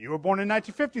 But you were born in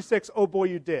 1956, oh boy,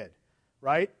 you did,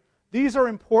 right? These are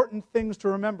important things to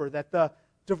remember, that the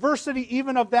diversity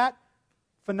even of that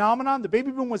phenomenon, the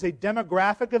baby boom was a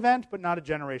demographic event, but not a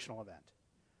generational event.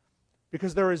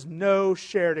 Because there is no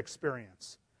shared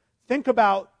experience. Think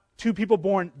about two people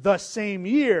born the same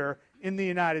year in the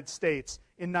United States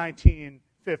in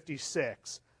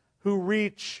 1956 who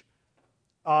reach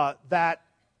that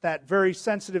very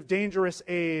sensitive, dangerous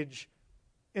age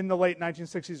in the late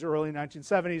 1960s or early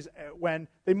 1970s when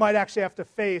they might actually have to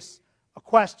face a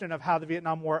question of how the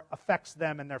Vietnam War affects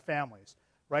them and their families,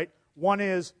 right? One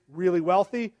is really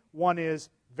wealthy, one is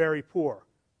very poor.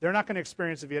 They're not going to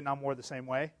experience the Vietnam War the same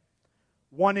way.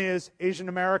 One is Asian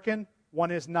American,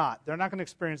 one is not. They're not going to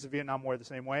experience the Vietnam War the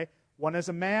same way. One is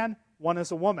a man, one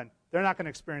is a woman. They're not going to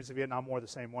experience the Vietnam War the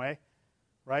same way,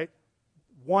 right?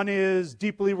 One is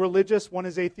deeply religious, one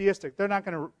is atheistic. They're not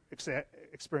going to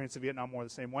experience the Vietnam War the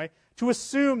same way. To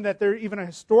assume that even a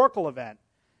historical event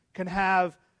can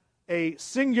have a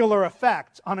singular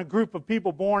effect on a group of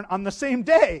people born on the same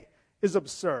day is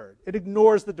absurd. It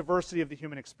ignores the diversity of the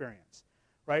human experience,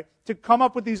 right? To come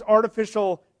up with these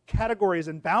artificial categories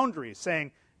and boundaries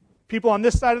saying people on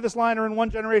this side of this line are in one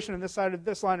generation and this side of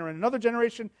this line are in another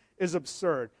generation is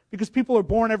absurd, because people are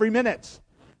born every minute,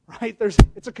 right?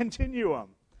 It's a continuum.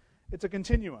 It's a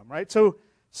continuum, right? So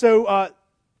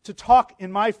to talk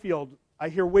in my field, I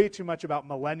hear way too much about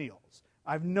millennials.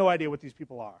 I have no idea what these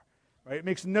people are, right? It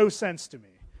makes no sense to me.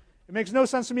 It makes no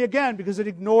sense to me, again, because it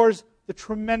ignores the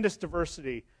tremendous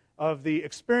diversity of the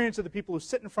experience of the people who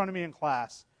sit in front of me in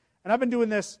class. And I've been doing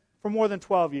this for more than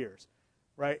 12 years,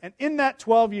 right? And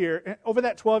over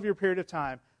that 12-year period of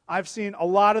time, I've seen a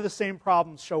lot of the same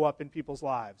problems show up in people's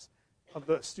lives of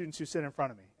the students who sit in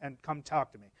front of me and come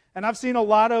talk to me. And I've seen a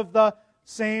lot of the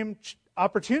same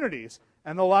opportunities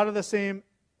and a lot of the same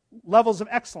levels of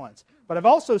excellence. But I've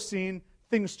also seen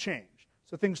things change.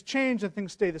 So things change and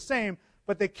things stay the same,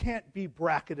 but they can't be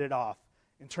bracketed off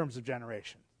in terms of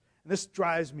generations. And this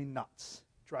drives me nuts.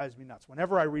 It drives me nuts.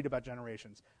 Whenever I read about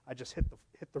generations, I just hit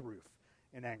the roof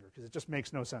in anger, because it just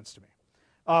makes no sense to me.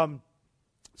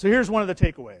 So here's one of the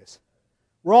takeaways.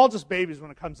 We're all just babies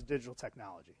when it comes to digital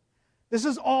technology. This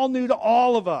is all new to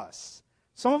all of us.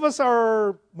 Some of us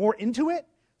are more into it.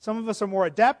 Some of us are more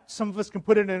adept. Some of us can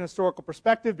put it in a historical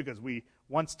perspective because we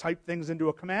once typed things into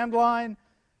a command line,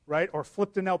 right, or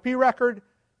flipped an LP record.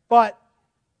 But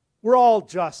we're all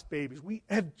just babies. We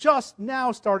have just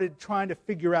now started trying to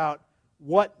figure out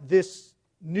what this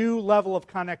new level of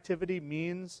connectivity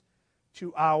means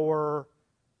to our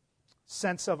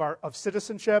sense of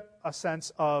citizenship, a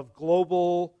sense of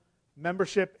global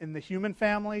membership in the human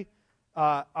family,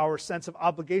 our sense of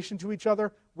obligation to each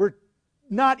other. We're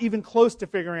not even close to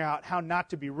figuring out how not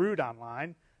to be rude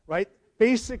online, right?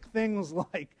 Basic things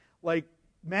like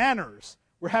manners,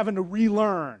 we're having to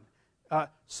relearn.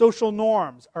 Social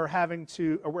norms we're having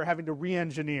to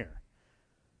re-engineer.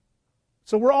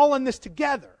 So we're all in this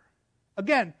together.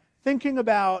 Again, thinking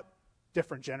about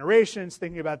different generations,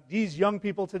 thinking about these young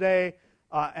people today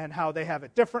and how they have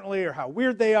it differently, or how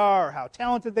weird they are, or how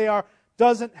talented they are,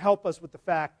 doesn't help us with the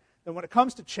fact that when it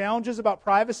comes to challenges about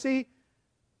privacy,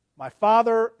 my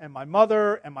father and my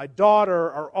mother and my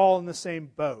daughter are all in the same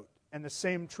boat, and the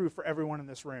same true for everyone in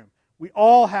this room. We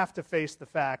all have to face the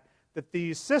fact that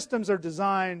these systems are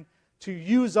designed to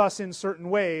use us in certain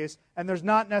ways, and there's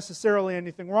not necessarily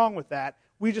anything wrong with that.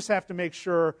 We just have to make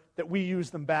sure that we use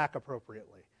them back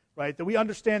appropriately, right? That we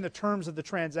understand the terms of the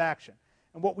transaction.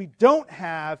 And what we don't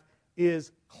have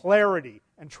is clarity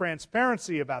and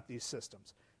transparency about these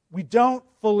systems. We don't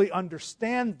fully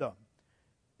understand them.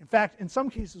 In fact, in some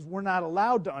cases, we're not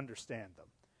allowed to understand them.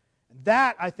 And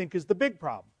that, I think, is the big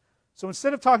problem. So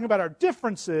instead of talking about our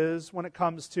differences when it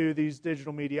comes to these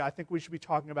digital media, I think we should be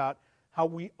talking about how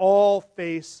we all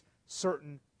face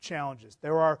certain challenges.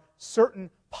 There are certain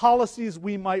policies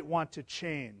we might want to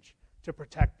change to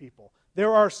protect people.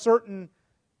 There are certain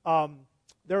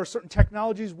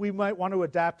technologies we might want to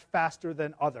adapt faster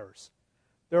than others.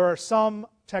 There are some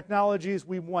technologies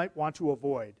we might want to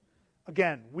avoid.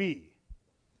 Again,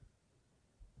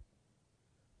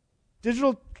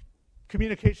 digital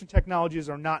communication technologies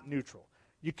are not neutral.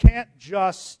 You can't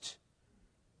just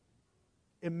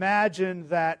imagine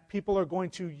that people are going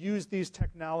to use these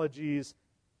technologies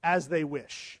as they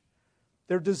wish.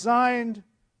 They're designed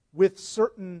with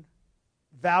certain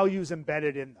values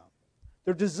embedded in them.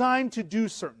 They're designed to do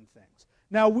certain things.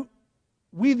 Now,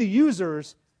 we the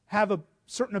users, have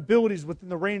certain abilities within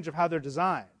the range of how they're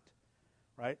designed,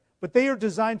 right? But they are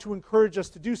designed to encourage us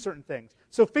to do certain things.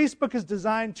 So Facebook is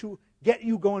designed to get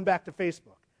you going back to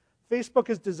Facebook. Facebook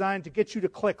is designed to get you to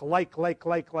click like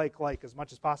as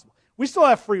much as possible. We still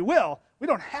have free will. We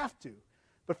don't have to.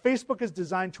 But Facebook is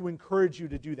designed to encourage you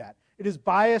to do that. It is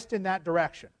biased in that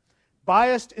direction.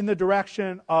 Biased in the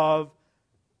direction of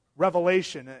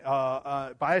revelation.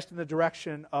 Biased in the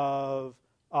direction of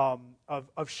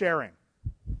sharing.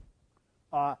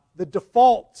 The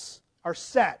defaults are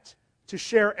set to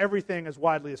share everything as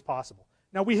widely as possible.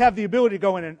 Now, we have the ability to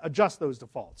go in and adjust those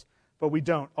defaults, but we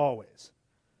don't always.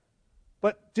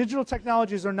 But digital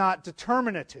technologies are not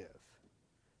determinative,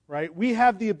 right? We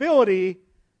have the ability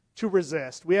to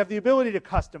resist. We have the ability to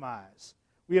customize.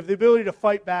 We have the ability to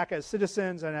fight back as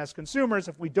citizens and as consumers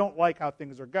if we don't like how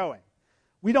things are going.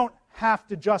 We don't have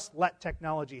to just let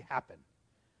technology happen,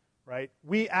 right?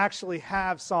 We actually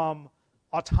have some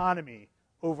autonomy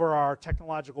over our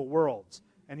technological worlds.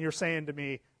 And you're saying to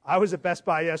me, I was at Best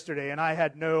Buy yesterday and I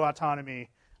had no autonomy.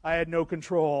 I had no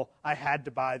control. I had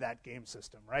to buy that game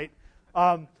system, right?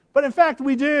 But in fact,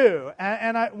 we do.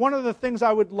 And one of the things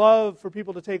I would love for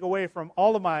people to take away from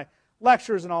all of my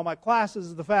lectures and all my classes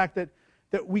is the fact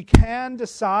that we can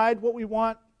decide what we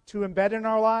want to embed in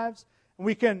our lives, and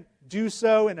we can do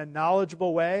so in a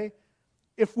knowledgeable way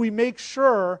if we make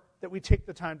sure that we take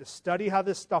the time to study how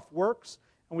this stuff works,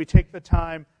 and we take the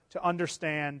time to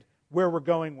understand where we're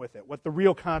going with it, what the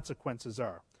real consequences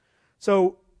are.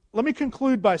 So let me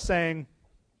conclude by saying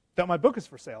that my book is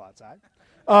for sale outside.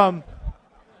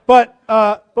 But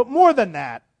more than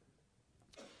that,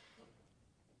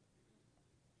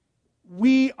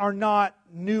 we are not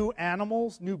new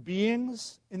animals, new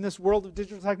beings in this world of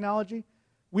digital technology.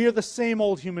 We are the same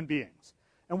old human beings.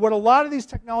 And what a lot of these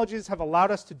technologies have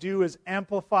allowed us to do is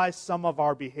amplify some of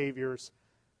our behaviors,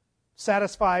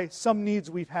 satisfy some needs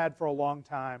we've had for a long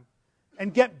time,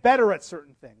 and get better at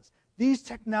certain things. These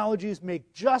technologies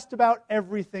make just about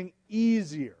everything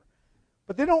easier,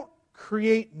 but they don't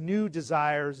create new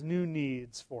desires, new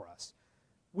needs for us.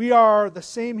 We are the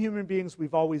same human beings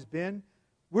we've always been.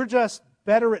 We're just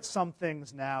better at some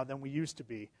things now than we used to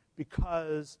be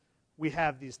because we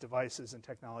have these devices and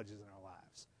technologies in our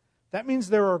lives. That means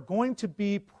there are going to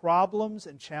be problems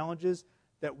and challenges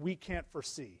that we can't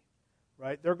foresee,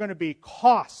 right? There are going to be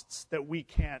costs that we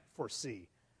can't foresee.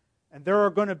 And there are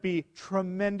going to be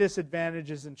tremendous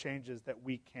advantages and changes that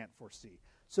we can't foresee.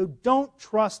 So don't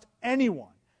trust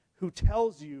anyone who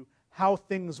tells you how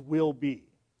things will be.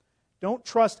 Don't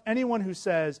trust anyone who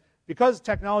says, because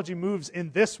technology moves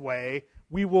in this way,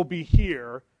 we will be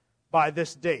here by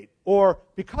this date. Or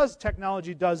because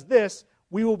technology does this,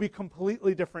 we will be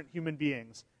completely different human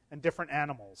beings and different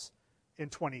animals in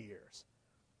 20 years.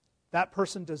 That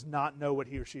person does not know what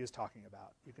he or she is talking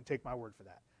about. You can take my word for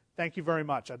that. Thank you very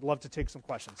much. I'd love to take some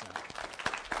questions now.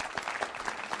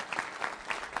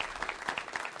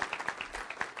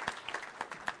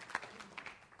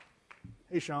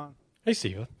 Hey, Sean. Hey,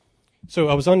 Siva. So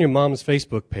I was on your mom's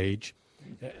Facebook page.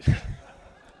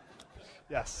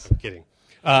 Yes. I'm kidding.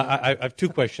 I have two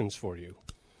questions for you.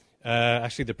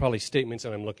 Actually, they're probably statements,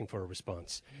 and I'm looking for a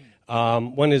response.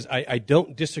 One is, I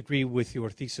don't disagree with your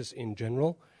thesis in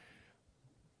general,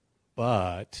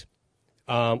 but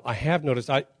I have noticed,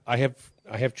 I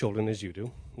have children, as you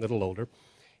do, a little older,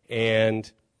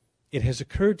 and it has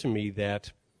occurred to me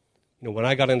that, when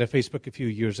I got into Facebook a few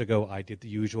years ago, I did the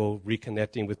usual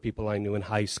reconnecting with people I knew in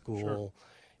high school,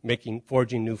 sure,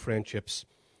 forging new friendships,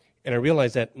 and I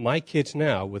realized that my kids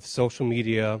now, with social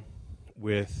media,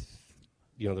 with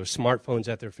their smartphones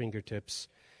at their fingertips,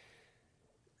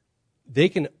 they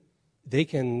can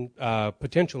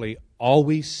potentially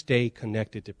always stay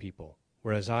connected to people.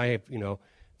 Whereas I have,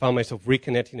 found myself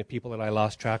reconnecting to people that I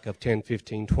lost track of 10,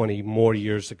 15, 20 more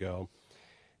years ago.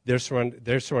 They're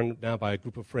surrounded now by a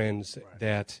group of friends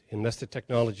that, unless the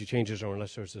technology changes or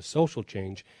unless there's a social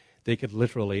change, they could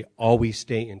literally always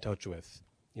stay in touch with,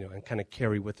 and kind of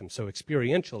carry with them. So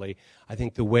experientially, I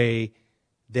think the way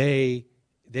they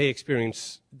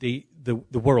experience the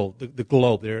world, the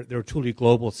globe, they're truly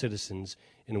global citizens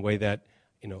in a way that,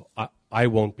 I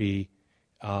won't be.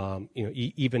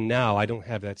 Even now, I don't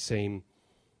have that same,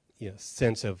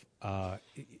 sense of,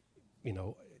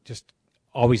 just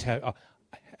always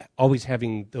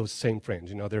having those same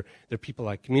friends. They're people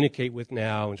I communicate with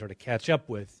now and sort of catch up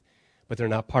with, but they're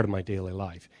not part of my daily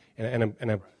life. And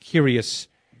I'm curious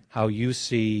how you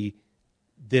see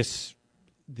this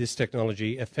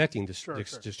technology affecting this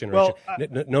generation. Well,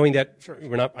 knowing that sure.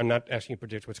 I'm not asking you to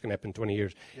predict what's going to happen in 20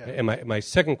 years. Yeah. And my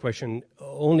second question,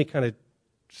 only kind of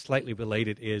slightly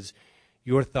related, is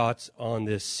your thoughts on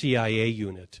this CIA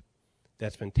unit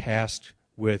that's been tasked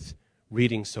with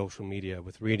reading social media,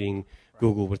 with reading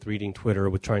Google, with reading Twitter,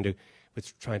 with trying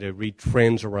to read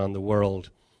trends around the world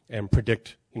and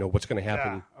predict, what's going to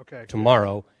happen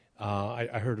tomorrow.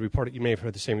 I heard a report. You may have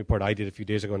heard the same report I did a few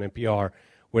days ago on NPR,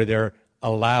 where they're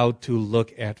allowed to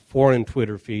look at foreign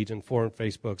Twitter feeds and foreign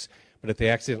Facebooks, but if they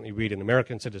accidentally read an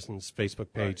American citizen's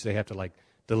Facebook page, they have to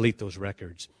delete those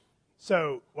records.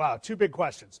 So, wow, two big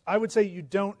questions. I would say you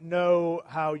don't know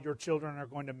how your children are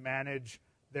going to manage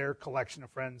their collection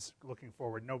of friends looking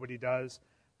forward. Nobody does.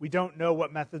 We don't know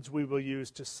what methods we will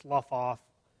use to slough off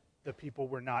the people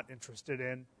we're not interested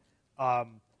in.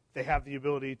 They have the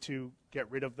ability to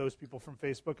get rid of those people from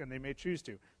Facebook, and they may choose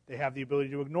to. They have the ability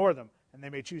to ignore them, and they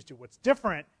may choose to. What's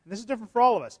different, and this is different for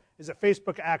all of us, is that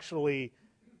Facebook actually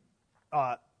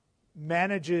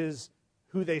manages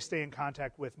who they stay in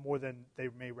contact with more than they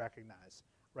may recognize.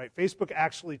 Right? Facebook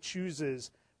actually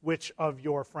chooses which of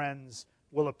your friends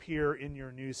will appear in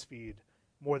your newsfeed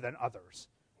more than others.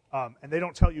 And they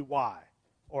don't tell you why,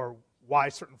 or why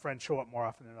certain friends show up more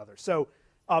often than others. So,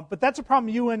 but that's a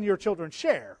problem you and your children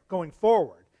share going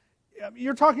forward.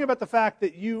 You're talking about the fact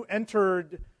that you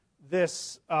entered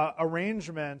this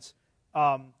arrangement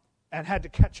and had to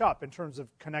catch up in terms of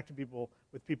connecting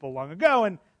with people long ago,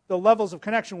 and the levels of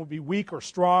connection will be weak or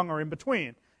strong or in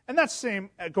between. And that's the same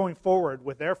going forward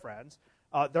with their friends.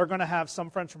 They're going to have some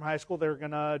friends from high school they're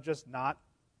going to just not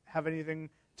have anything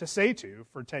to say to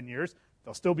for 10 years.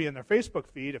 They'll still be in their Facebook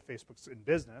feed if Facebook's in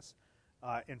business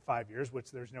in 5 years,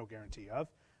 which there's no guarantee of.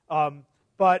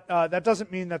 But that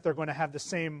doesn't mean that they're going to have the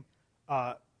same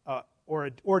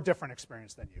or different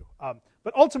experience than you.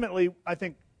 But ultimately, I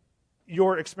think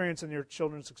your experience and your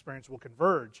children's experience will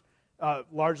converge,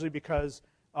 largely because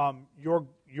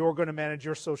you're going to manage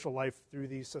your social life through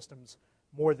these systems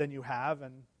more than you have,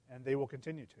 and they will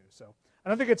continue to. So I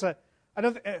don't think it's a.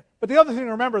 But the other thing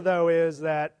to remember, though, is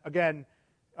that again,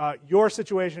 your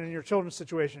situation and your children's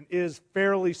situation is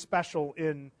fairly special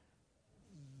in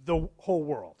the whole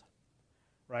world,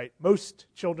 right? Most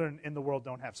children in the world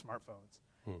don't have smartphones.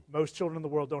 Most children in the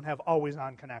world don't have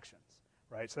always-on connections,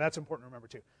 right? So that's important to remember,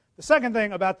 too. The second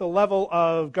thing about the level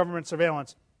of government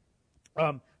surveillance,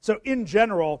 so in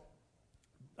general,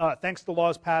 thanks to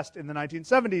laws passed in the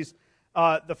 1970s,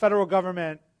 the federal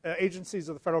government, agencies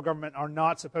of the federal government are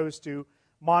not supposed to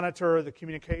monitor the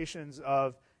communications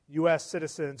of U.S.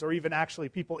 citizens or even actually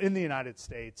people in the United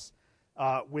States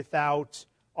without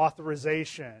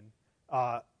authorization.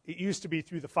 It used to be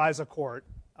through the FISA court,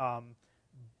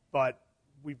 but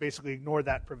we basically ignored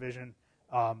that provision,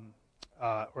 or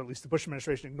at least the Bush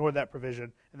administration ignored that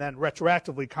provision, and then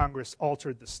retroactively Congress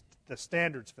altered the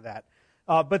standards for that.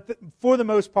 But for the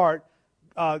most part,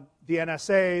 the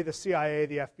NSA, the CIA,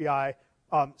 the FBI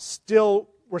still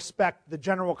respect the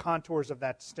general contours of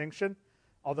that distinction,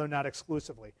 although not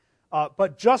exclusively.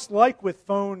 But just like with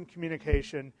phone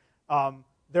communication,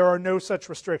 there are no such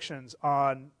restrictions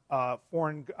on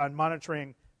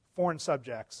monitoring foreign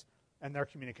subjects and their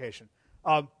communication.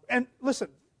 And listen,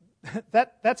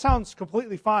 that sounds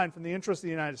completely fine from the interest of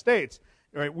the United States.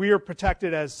 Right? We are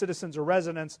protected as citizens or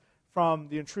residents from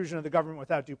the intrusion of the government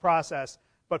without due process,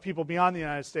 but people beyond the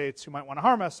United States who might want to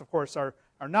harm us, of course, are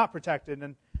not protected,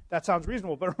 and that sounds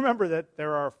reasonable. But remember that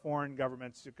there are foreign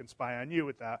governments who can spy on you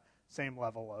with that same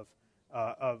level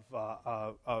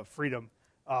of freedom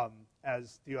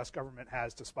as the U.S. government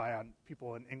has to spy on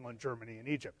people in England, Germany, and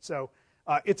Egypt. So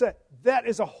that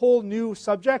is a whole new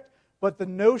subject, but the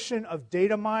notion of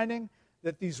data mining,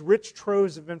 that these rich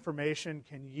troves of information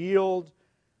can yield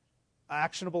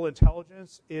actionable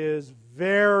intelligence, is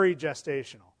very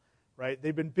gestational, right?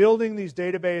 They've been building these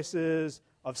databases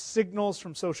of signals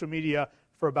from social media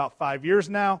for about 5 years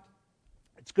now.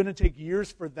 It's going to take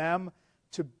years for them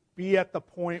to be at the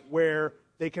point where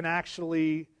they can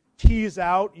actually tease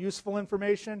out useful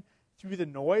information through the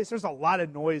noise. There's a lot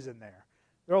of noise in there.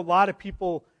 There are a lot of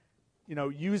people,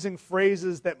 using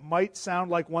phrases that might sound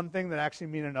like one thing that actually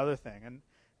mean another thing.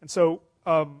 And so,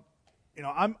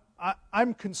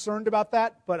 I'm concerned about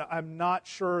that, but I'm not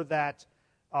sure that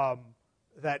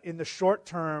that in the short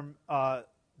term,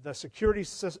 the security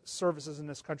services in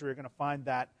this country are going to find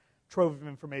that trove of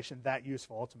information that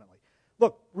useful ultimately.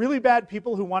 Look, really bad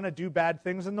people who want to do bad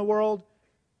things in the world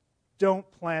don't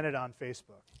plan it on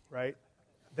Facebook, right?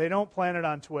 They don't plan it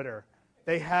on Twitter.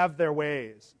 They have their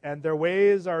ways, and their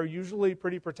ways are usually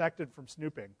pretty protected from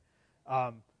snooping.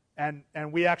 And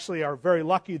we actually are very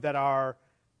lucky that our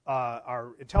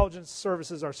intelligence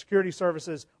services, our security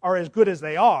services, are as good as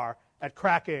they are at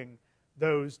cracking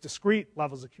those discrete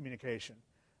levels of communication.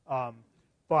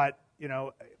 But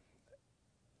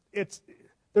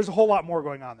there's a whole lot more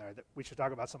going on there that we should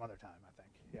talk about some other time, I think.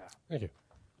 Yeah. Thank you.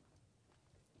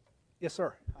 Yes,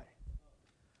 sir. Hi.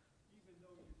 Even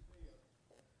though you say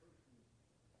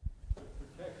a person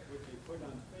protect what they put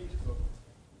on Facebook,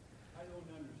 I don't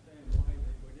understand why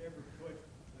they would ever put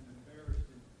an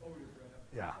embarrassing photograph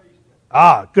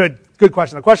on Facebook. Good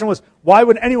question. The question was, why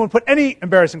would anyone put any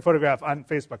embarrassing photograph on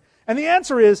Facebook? And the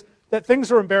answer is that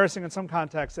things are embarrassing in some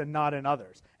contexts and not in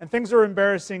others. And things are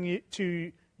embarrassing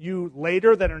to you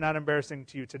later that are not embarrassing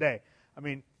to you today. I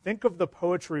mean, think of the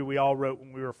poetry we all wrote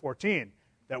when we were 14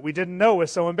 that we didn't know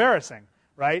was so embarrassing,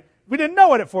 right? We didn't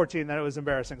know it at 14 that it was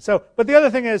embarrassing. So, but the other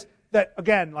thing is that,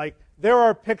 again, like there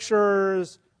are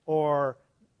pictures or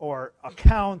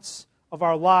accounts of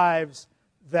our lives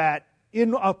that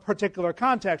in a particular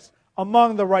context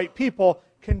among the right people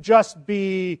can just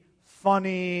be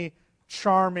funny,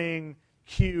 charming,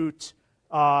 cute.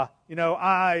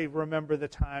 I remember the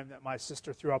time that my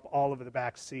sister threw up all over the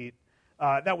back seat.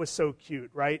 That was so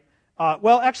cute, right?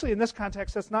 Well, actually, in this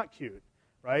context, that's not cute,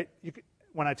 right?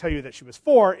 When I tell you that she was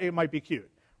 4, it might be cute,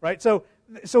 right? So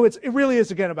it really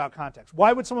is, again, about context.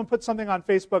 Why would someone put something on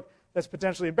Facebook that's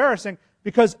potentially embarrassing?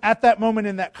 Because at that moment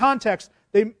in that context,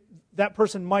 that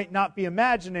person might not be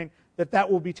imagining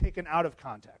that will be taken out of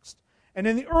context. And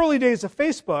in the early days of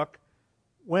Facebook,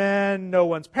 when no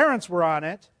one's parents were on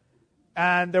it,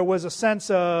 and there was a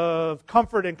sense of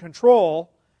comfort and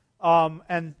control,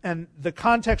 and the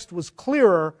context was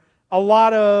clearer, a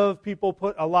lot of people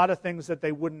put a lot of things that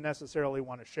they wouldn't necessarily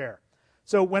want to share.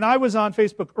 So when I was on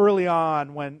Facebook early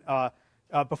on, when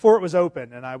before it was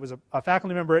open, and I was a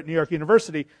faculty member at New York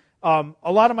University, a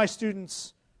lot of my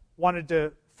students wanted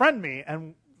to friend me,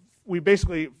 and we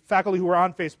basically, faculty who were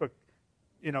on Facebook,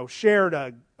 shared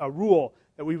a rule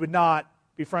that we would not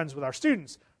be friends with our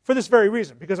students for this very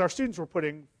reason, because our students were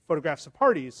putting photographs of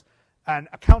parties and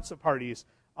accounts of parties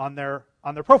on their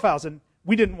profiles, and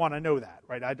we didn't want to know that,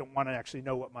 right? I don't want to actually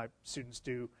know what my students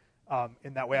do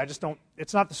in that way. I just don't.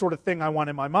 It's not the sort of thing I want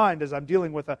in my mind as I'm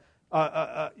dealing with a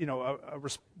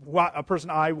person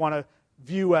I want to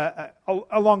view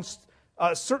along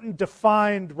a certain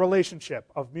defined relationship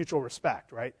of mutual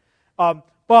respect, right?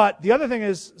 But the other thing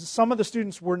is, some of the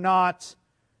students were not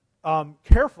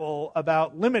careful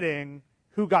about limiting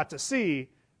who got to see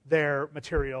their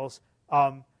materials,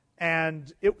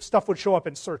 and stuff would show up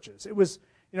in searches. It was,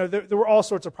 there were all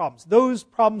sorts of problems. Those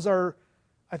problems are,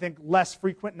 I think, less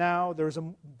frequent now. There's a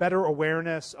better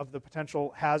awareness of the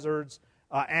potential hazards,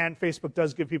 and Facebook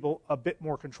does give people a bit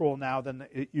more control now than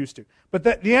it used to. But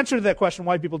the answer to that question,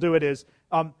 why people do it, is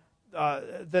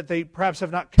that they perhaps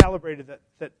have not calibrated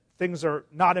that things are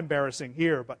not embarrassing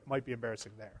here, but might be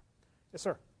embarrassing there. Yes,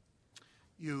 sir.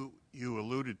 You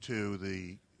alluded to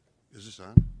the. Is this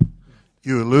on?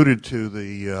 You alluded to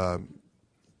the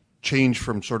change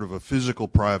from sort of a physical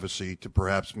privacy to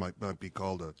perhaps might be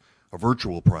called a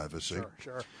virtual privacy.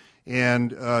 Sure.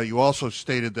 And you also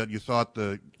stated that you thought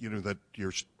that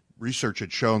your research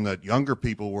had shown that younger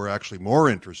people were actually more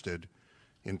interested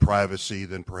in privacy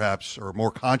than perhaps, or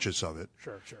more conscious of it,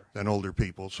 than older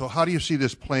people. So how do you see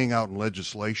this playing out in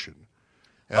legislation?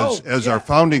 As our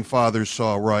founding fathers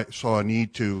saw a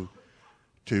need to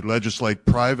legislate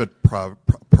private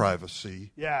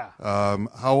privacy. Yeah.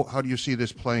 How do you see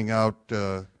this playing out?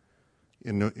 Because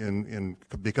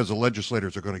the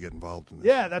legislators are going to get involved in this.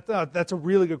 Yeah, that's a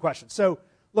really good question. So,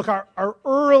 look, our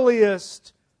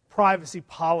earliest privacy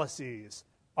policies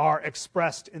are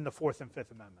expressed in the Fourth and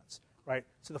Fifth Amendments, right?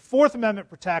 So the Fourth Amendment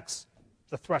protects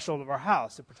the threshold of our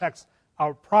house. It protects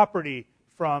our property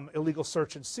from illegal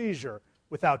search and seizure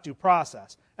without due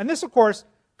process. And this, of course,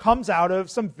 comes out of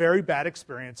some very bad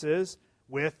experiences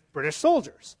with British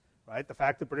soldiers, right? The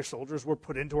fact that British soldiers were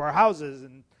put into our houses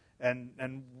and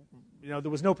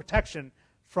there was no protection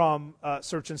from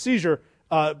search and seizure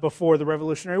before the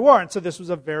Revolutionary War. And so this was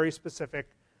a very specific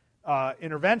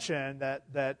intervention that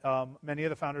many of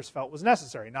the founders felt was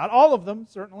necessary. Not all of them,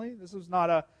 certainly. This was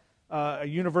not a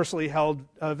universally held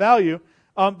value.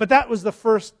 But that was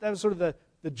sort of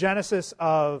the genesis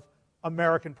of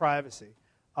American privacy.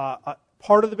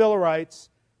 Part of the Bill of Rights,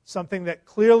 something that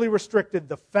clearly restricted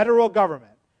the federal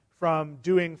government from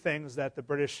doing things that the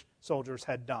British soldiers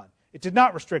had done. It did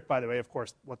not restrict, by the way, of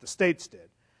course, what the states did.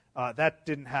 That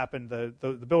didn't happen. The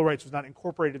Bill of Rights was not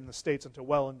incorporated in the states until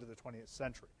well into the 20th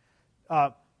century.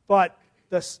 And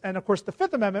of course, the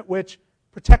Fifth Amendment, which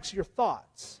protects your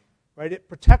thoughts, right? It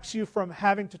protects you from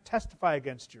having to testify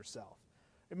against yourself.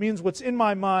 It means what's in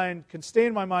my mind can stay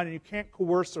in my mind, and you can't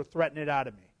coerce or threaten it out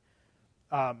of me.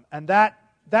 And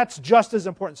that's just as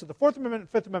important. So the Fourth Amendment and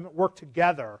Fifth Amendment work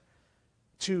together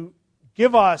to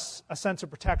give us a sense of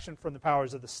protection from the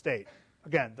powers of the state.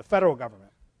 Again, the federal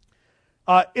government.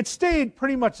 It stayed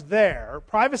pretty much there.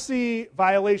 Privacy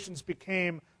violations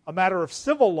became a matter of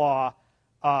civil law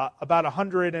about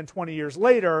 120 years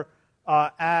later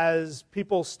as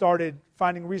people started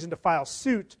finding reason to file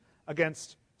suit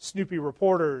against Snoopy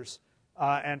reporters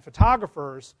and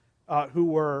photographers who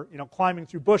were climbing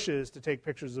through bushes to take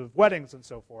pictures of weddings and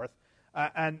so forth.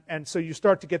 And so you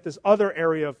start to get this other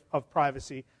area of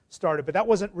privacy started, but that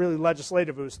wasn't really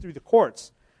legislative. It was through the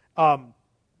courts.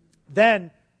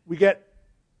 Then we get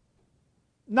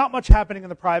not much happening in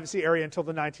the privacy area until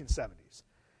the 1970s.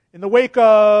 In the wake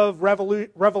of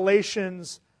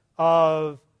revelations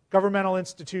of governmental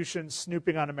institutions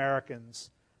snooping on Americans,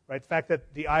 right? The fact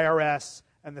that the IRS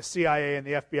and the CIA and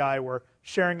the FBI were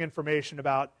sharing information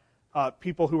about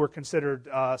people who were considered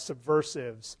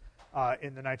subversives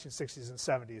in the 1960s and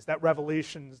 70s.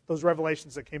 Those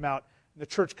revelations that came out in the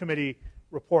Church Committee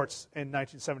reports in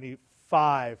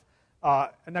 1975,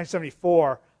 in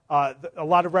 1974, a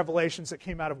lot of revelations that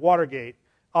came out of Watergate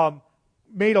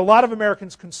made a lot of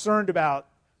Americans concerned about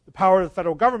the power of the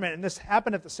federal government, and this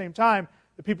happened at the same time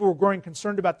that people were growing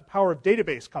concerned about the power of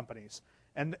database companies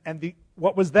and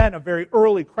what was then a very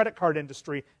early credit card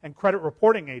industry and credit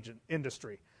reporting agent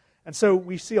industry. And so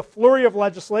we see a flurry of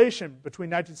legislation between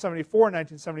 1974 and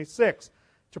 1976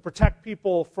 to protect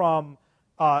people from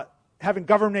having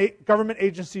government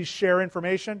agencies share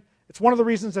information, It's one of the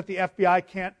reasons that the FBI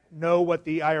can't know what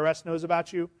the IRS knows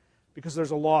about you, because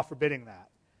there's a law forbidding that.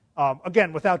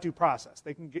 Again, without due process.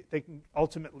 They can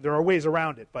ultimately, there are ways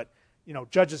around it, but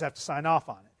judges have to sign off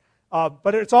on it.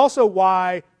 But it's also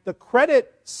why the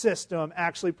credit system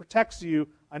actually protects you.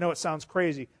 I know it sounds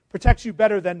crazy. Protects you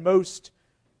better than most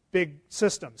big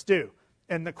systems do.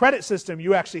 In the credit system,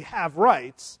 you actually have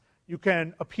rights. You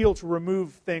can appeal to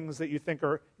remove things that you think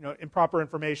are improper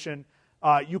information.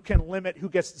 You can limit who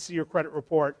gets to see your credit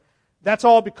report. That's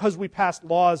all because we passed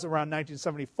laws around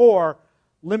 1974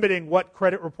 limiting what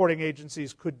credit reporting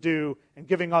agencies could do and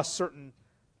giving us certain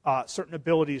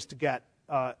abilities to get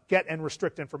and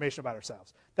restrict information about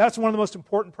ourselves. That's one of the most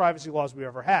important privacy laws we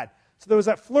ever had. So there was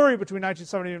that flurry between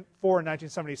 1974 and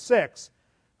 1976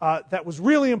 that was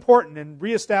really important in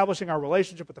reestablishing our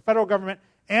relationship with the federal government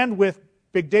and with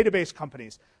big database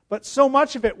companies. But so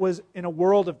much of it was in a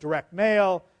world of direct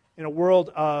mail, in a world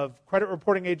of credit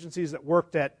reporting agencies that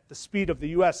worked at the speed of the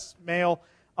U.S. mail,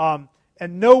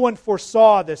 and no one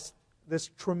foresaw this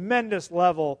tremendous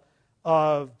level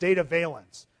of data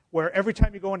valence, where every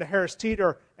time you go into Harris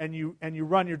Teeter and you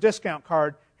run your discount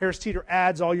card, Harris Teeter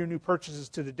adds all your new purchases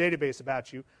to the database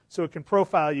about you, so it can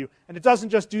profile you. And it doesn't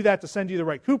just do that to send you the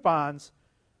right coupons.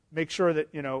 Make sure that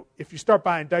if you start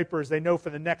buying diapers, they know for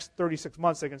the next 36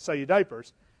 months they can sell you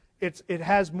diapers. It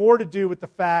has more to do with the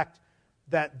fact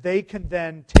that they can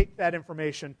then take that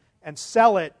information and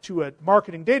sell it to a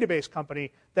marketing database company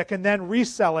that can then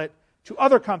resell it to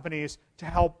other companies to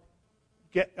help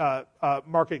get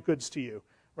market goods to you,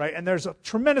 right? And there's a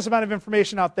tremendous amount of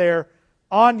information out there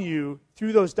on you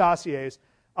through those dossiers.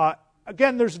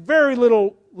 Again, there's very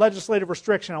little legislative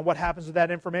restriction on what happens with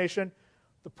that information.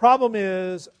 The problem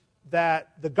is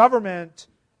that the government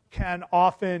can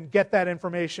often get that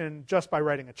information just by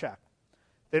writing a check.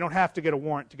 They don't have to get a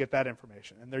warrant to get that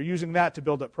information, and they're using that to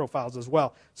build up profiles as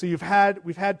well. So we've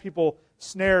had people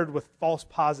snared with false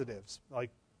positives,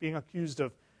 like being accused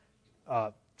of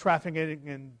trafficking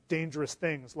in dangerous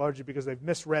things, largely because they've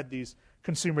misread these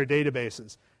consumer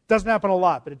databases. It doesn't happen a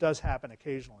lot, but it does happen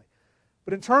occasionally.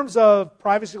 But in terms of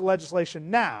privacy legislation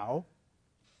now,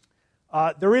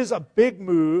 there is a big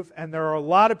move, and there are a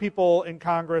lot of people in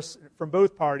Congress from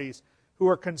both parties who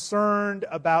are concerned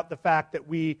about the fact that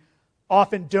we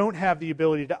often don't have the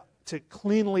ability to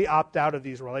cleanly opt out of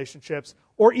these relationships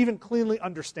or even cleanly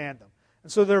understand them.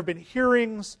 And so there have been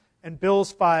hearings and bills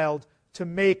filed to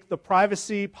make the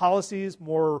privacy policies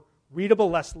more readable,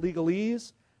 less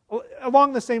legalese,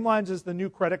 along the same lines as the new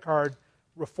credit card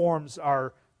reforms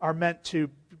are meant to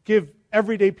give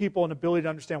everyday people an ability to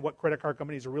understand what credit card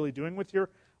companies are really doing with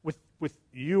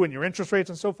you and your interest rates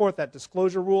and so forth, that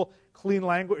disclosure rule, clear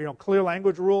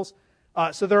language rules.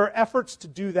 So there are efforts to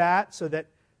do that so that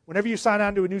whenever you sign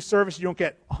on to a new service, you don't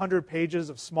get 100 pages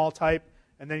of small type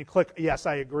and then you click, yes,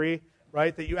 I agree,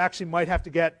 right? That you actually might have to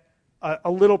get a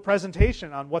little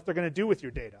presentation on what they're going to do with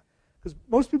your data. Because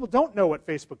most people don't know what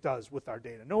Facebook does with our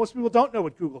data. Most people don't know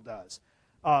what Google does.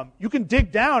 You can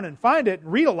dig down and find it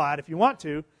and read a lot if you want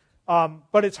to,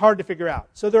 but it's hard to figure out.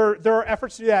 So there are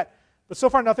efforts to do that. But so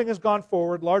far nothing has gone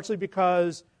forward, largely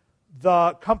because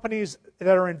the companies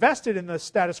that are invested in the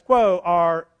status quo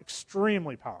are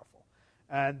extremely powerful,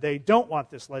 and they don't want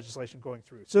this legislation going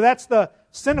through. So that's the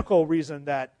cynical reason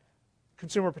that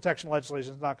consumer protection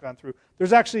legislation has not gone through.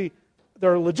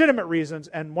 There are legitimate reasons,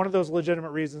 and one of those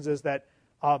legitimate reasons is that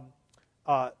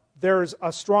there's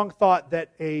a strong thought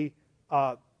that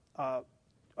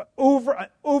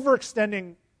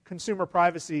overextending consumer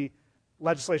privacy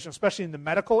legislation, especially in the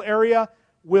medical area,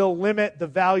 will limit the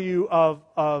value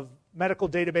of medical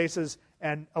databases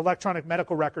and electronic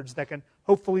medical records that can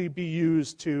hopefully be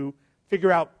used to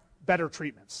figure out better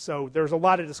treatments. So there's a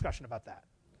lot of discussion about that.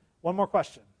 One more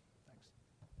question. Thanks.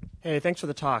 Hey, thanks for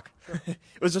the talk. Sure. It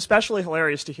was especially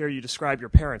hilarious to hear you describe your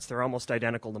parents. They're almost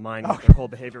identical to mine with their whole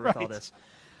behavior with all this.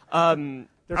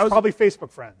 There's probably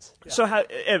Facebook friends. Yeah. So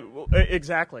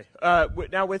exactly.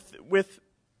 Now with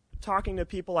talking to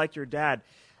people like your dad,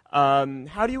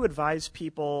 how do you advise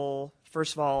people,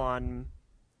 first of all, on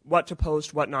what to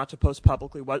post, what not to post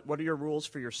publicly? What are your rules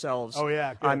for yourselves? Oh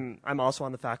yeah, good. I'm also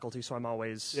on the faculty, so I'm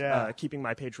always keeping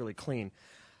my page really clean.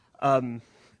 And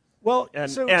more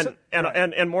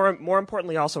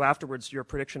importantly, also afterwards, your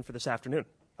prediction for this afternoon.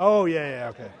 Oh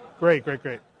yeah, okay, great.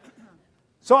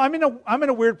 So I'm in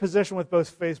a weird position with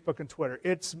both Facebook and Twitter.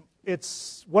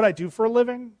 It's what I do for a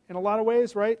living in a lot of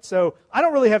ways, right? So I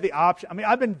don't really have the option. I mean,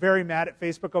 I've been very mad at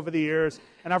Facebook over the years,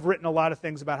 and I've written a lot of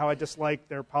things about how I dislike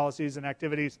their policies and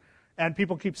activities. And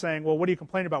people keep saying, well, what do you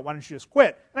complain about? Why don't you just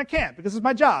quit? And I can't, because it's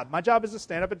my job. My job is to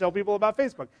stand up and tell people about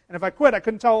Facebook. And if I quit, I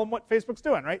couldn't tell them what Facebook's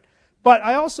doing, right? But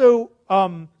I also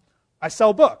I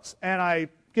sell books, and I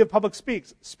give public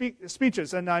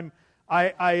speeches, and I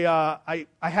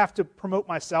have to promote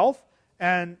myself,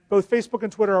 and both Facebook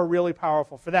and Twitter are really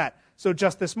powerful for that. So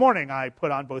just this morning, I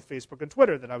put on both Facebook and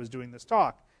Twitter that I was doing this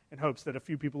talk in hopes that a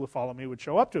few people who follow me would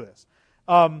show up to this.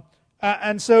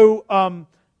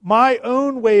 My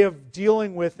own way of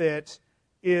dealing with it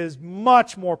is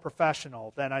much more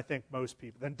professional than I think most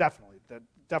people,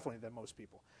 definitely than most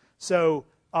people. So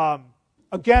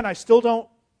again, I still don't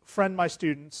friend my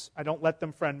students. I don't let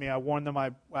them friend me. I warn them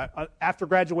after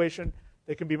graduation,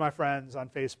 they can be my friends on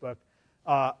Facebook.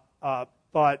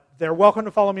 But they're welcome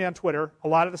to follow me on Twitter. A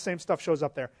lot of the same stuff shows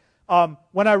up there.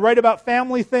 When I write about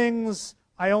family things,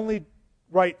 I only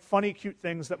write funny, cute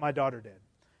things that my daughter did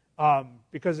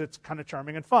because it's kind of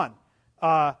charming and fun.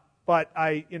 But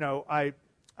I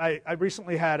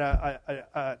recently had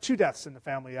 2 deaths in the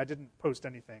family. I didn't post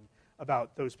anything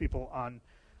about those people on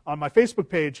my Facebook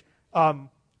page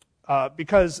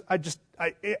because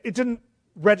it didn't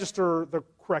register the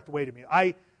correct way to me.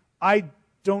 I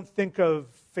don't think of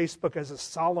Facebook as a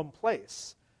solemn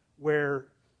place where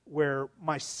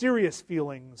my serious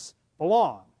feelings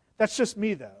belong. That's just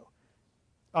me, though.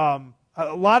 A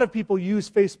lot of people use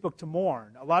Facebook to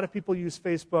mourn. A lot of people use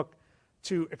Facebook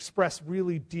to express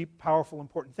really deep, powerful,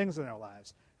 important things in their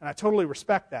lives, and I totally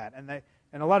respect that. And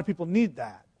a lot of people need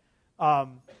that,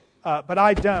 but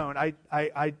I don't.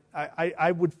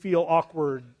 I would feel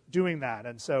awkward doing that,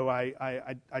 and so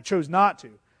I chose not to.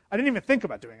 I didn't even think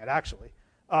about doing it, actually.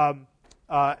 So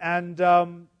I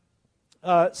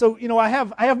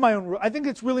have my own. I think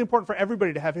it's really important for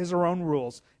everybody to have his or her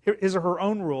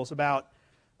own rules about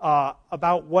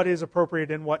what is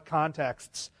appropriate in what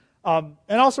contexts, and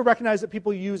also recognize that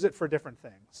people use it for different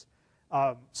things.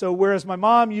 So whereas my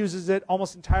mom uses it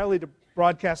almost entirely to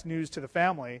broadcast news to the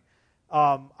family,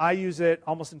 I use it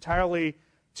almost entirely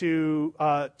to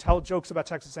tell jokes about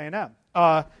Texas A&M.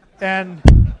 I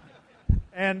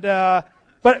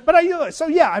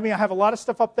have a lot of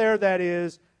stuff up there that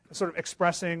is sort of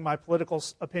expressing my political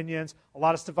opinions, a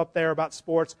lot of stuff up there about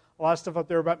sports, a lot of stuff up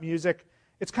there about music.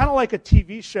 It's kind of like a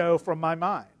TV show from my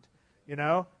mind,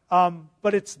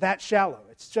 but it's that shallow.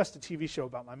 It's just a TV show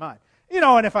about my mind.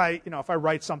 And if I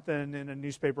write something in a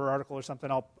newspaper article or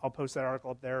something, I'll post that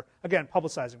article up there, again,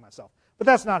 publicizing myself. But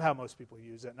that's not how most people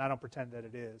use it, and I don't pretend that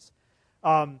it is.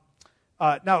 Now,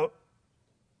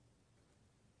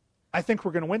 I think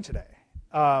we're going to win today.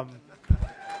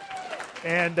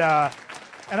 And I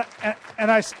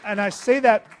say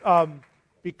that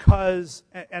because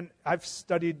I've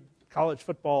studied college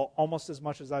football almost as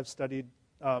much as I've studied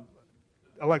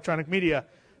electronic media,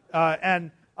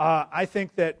 and I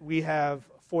think that we have,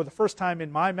 for the first time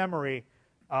in my memory,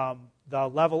 the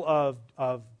level of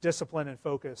discipline and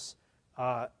focus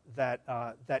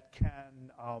that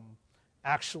can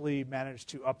actually manage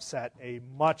to upset a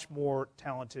much more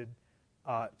talented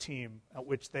team,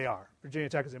 which they are. Virginia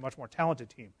Tech is a much more talented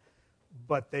team,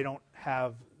 but they don't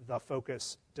have the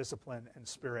focus, discipline, and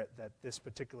spirit that this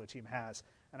particular team has.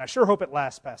 And I sure hope it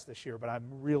lasts past this year, but I'm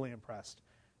really impressed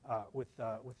with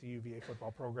the UVA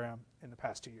football program in the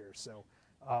past 2 years. So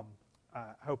I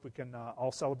hope we can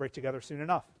all celebrate together soon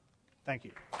enough. Thank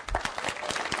you.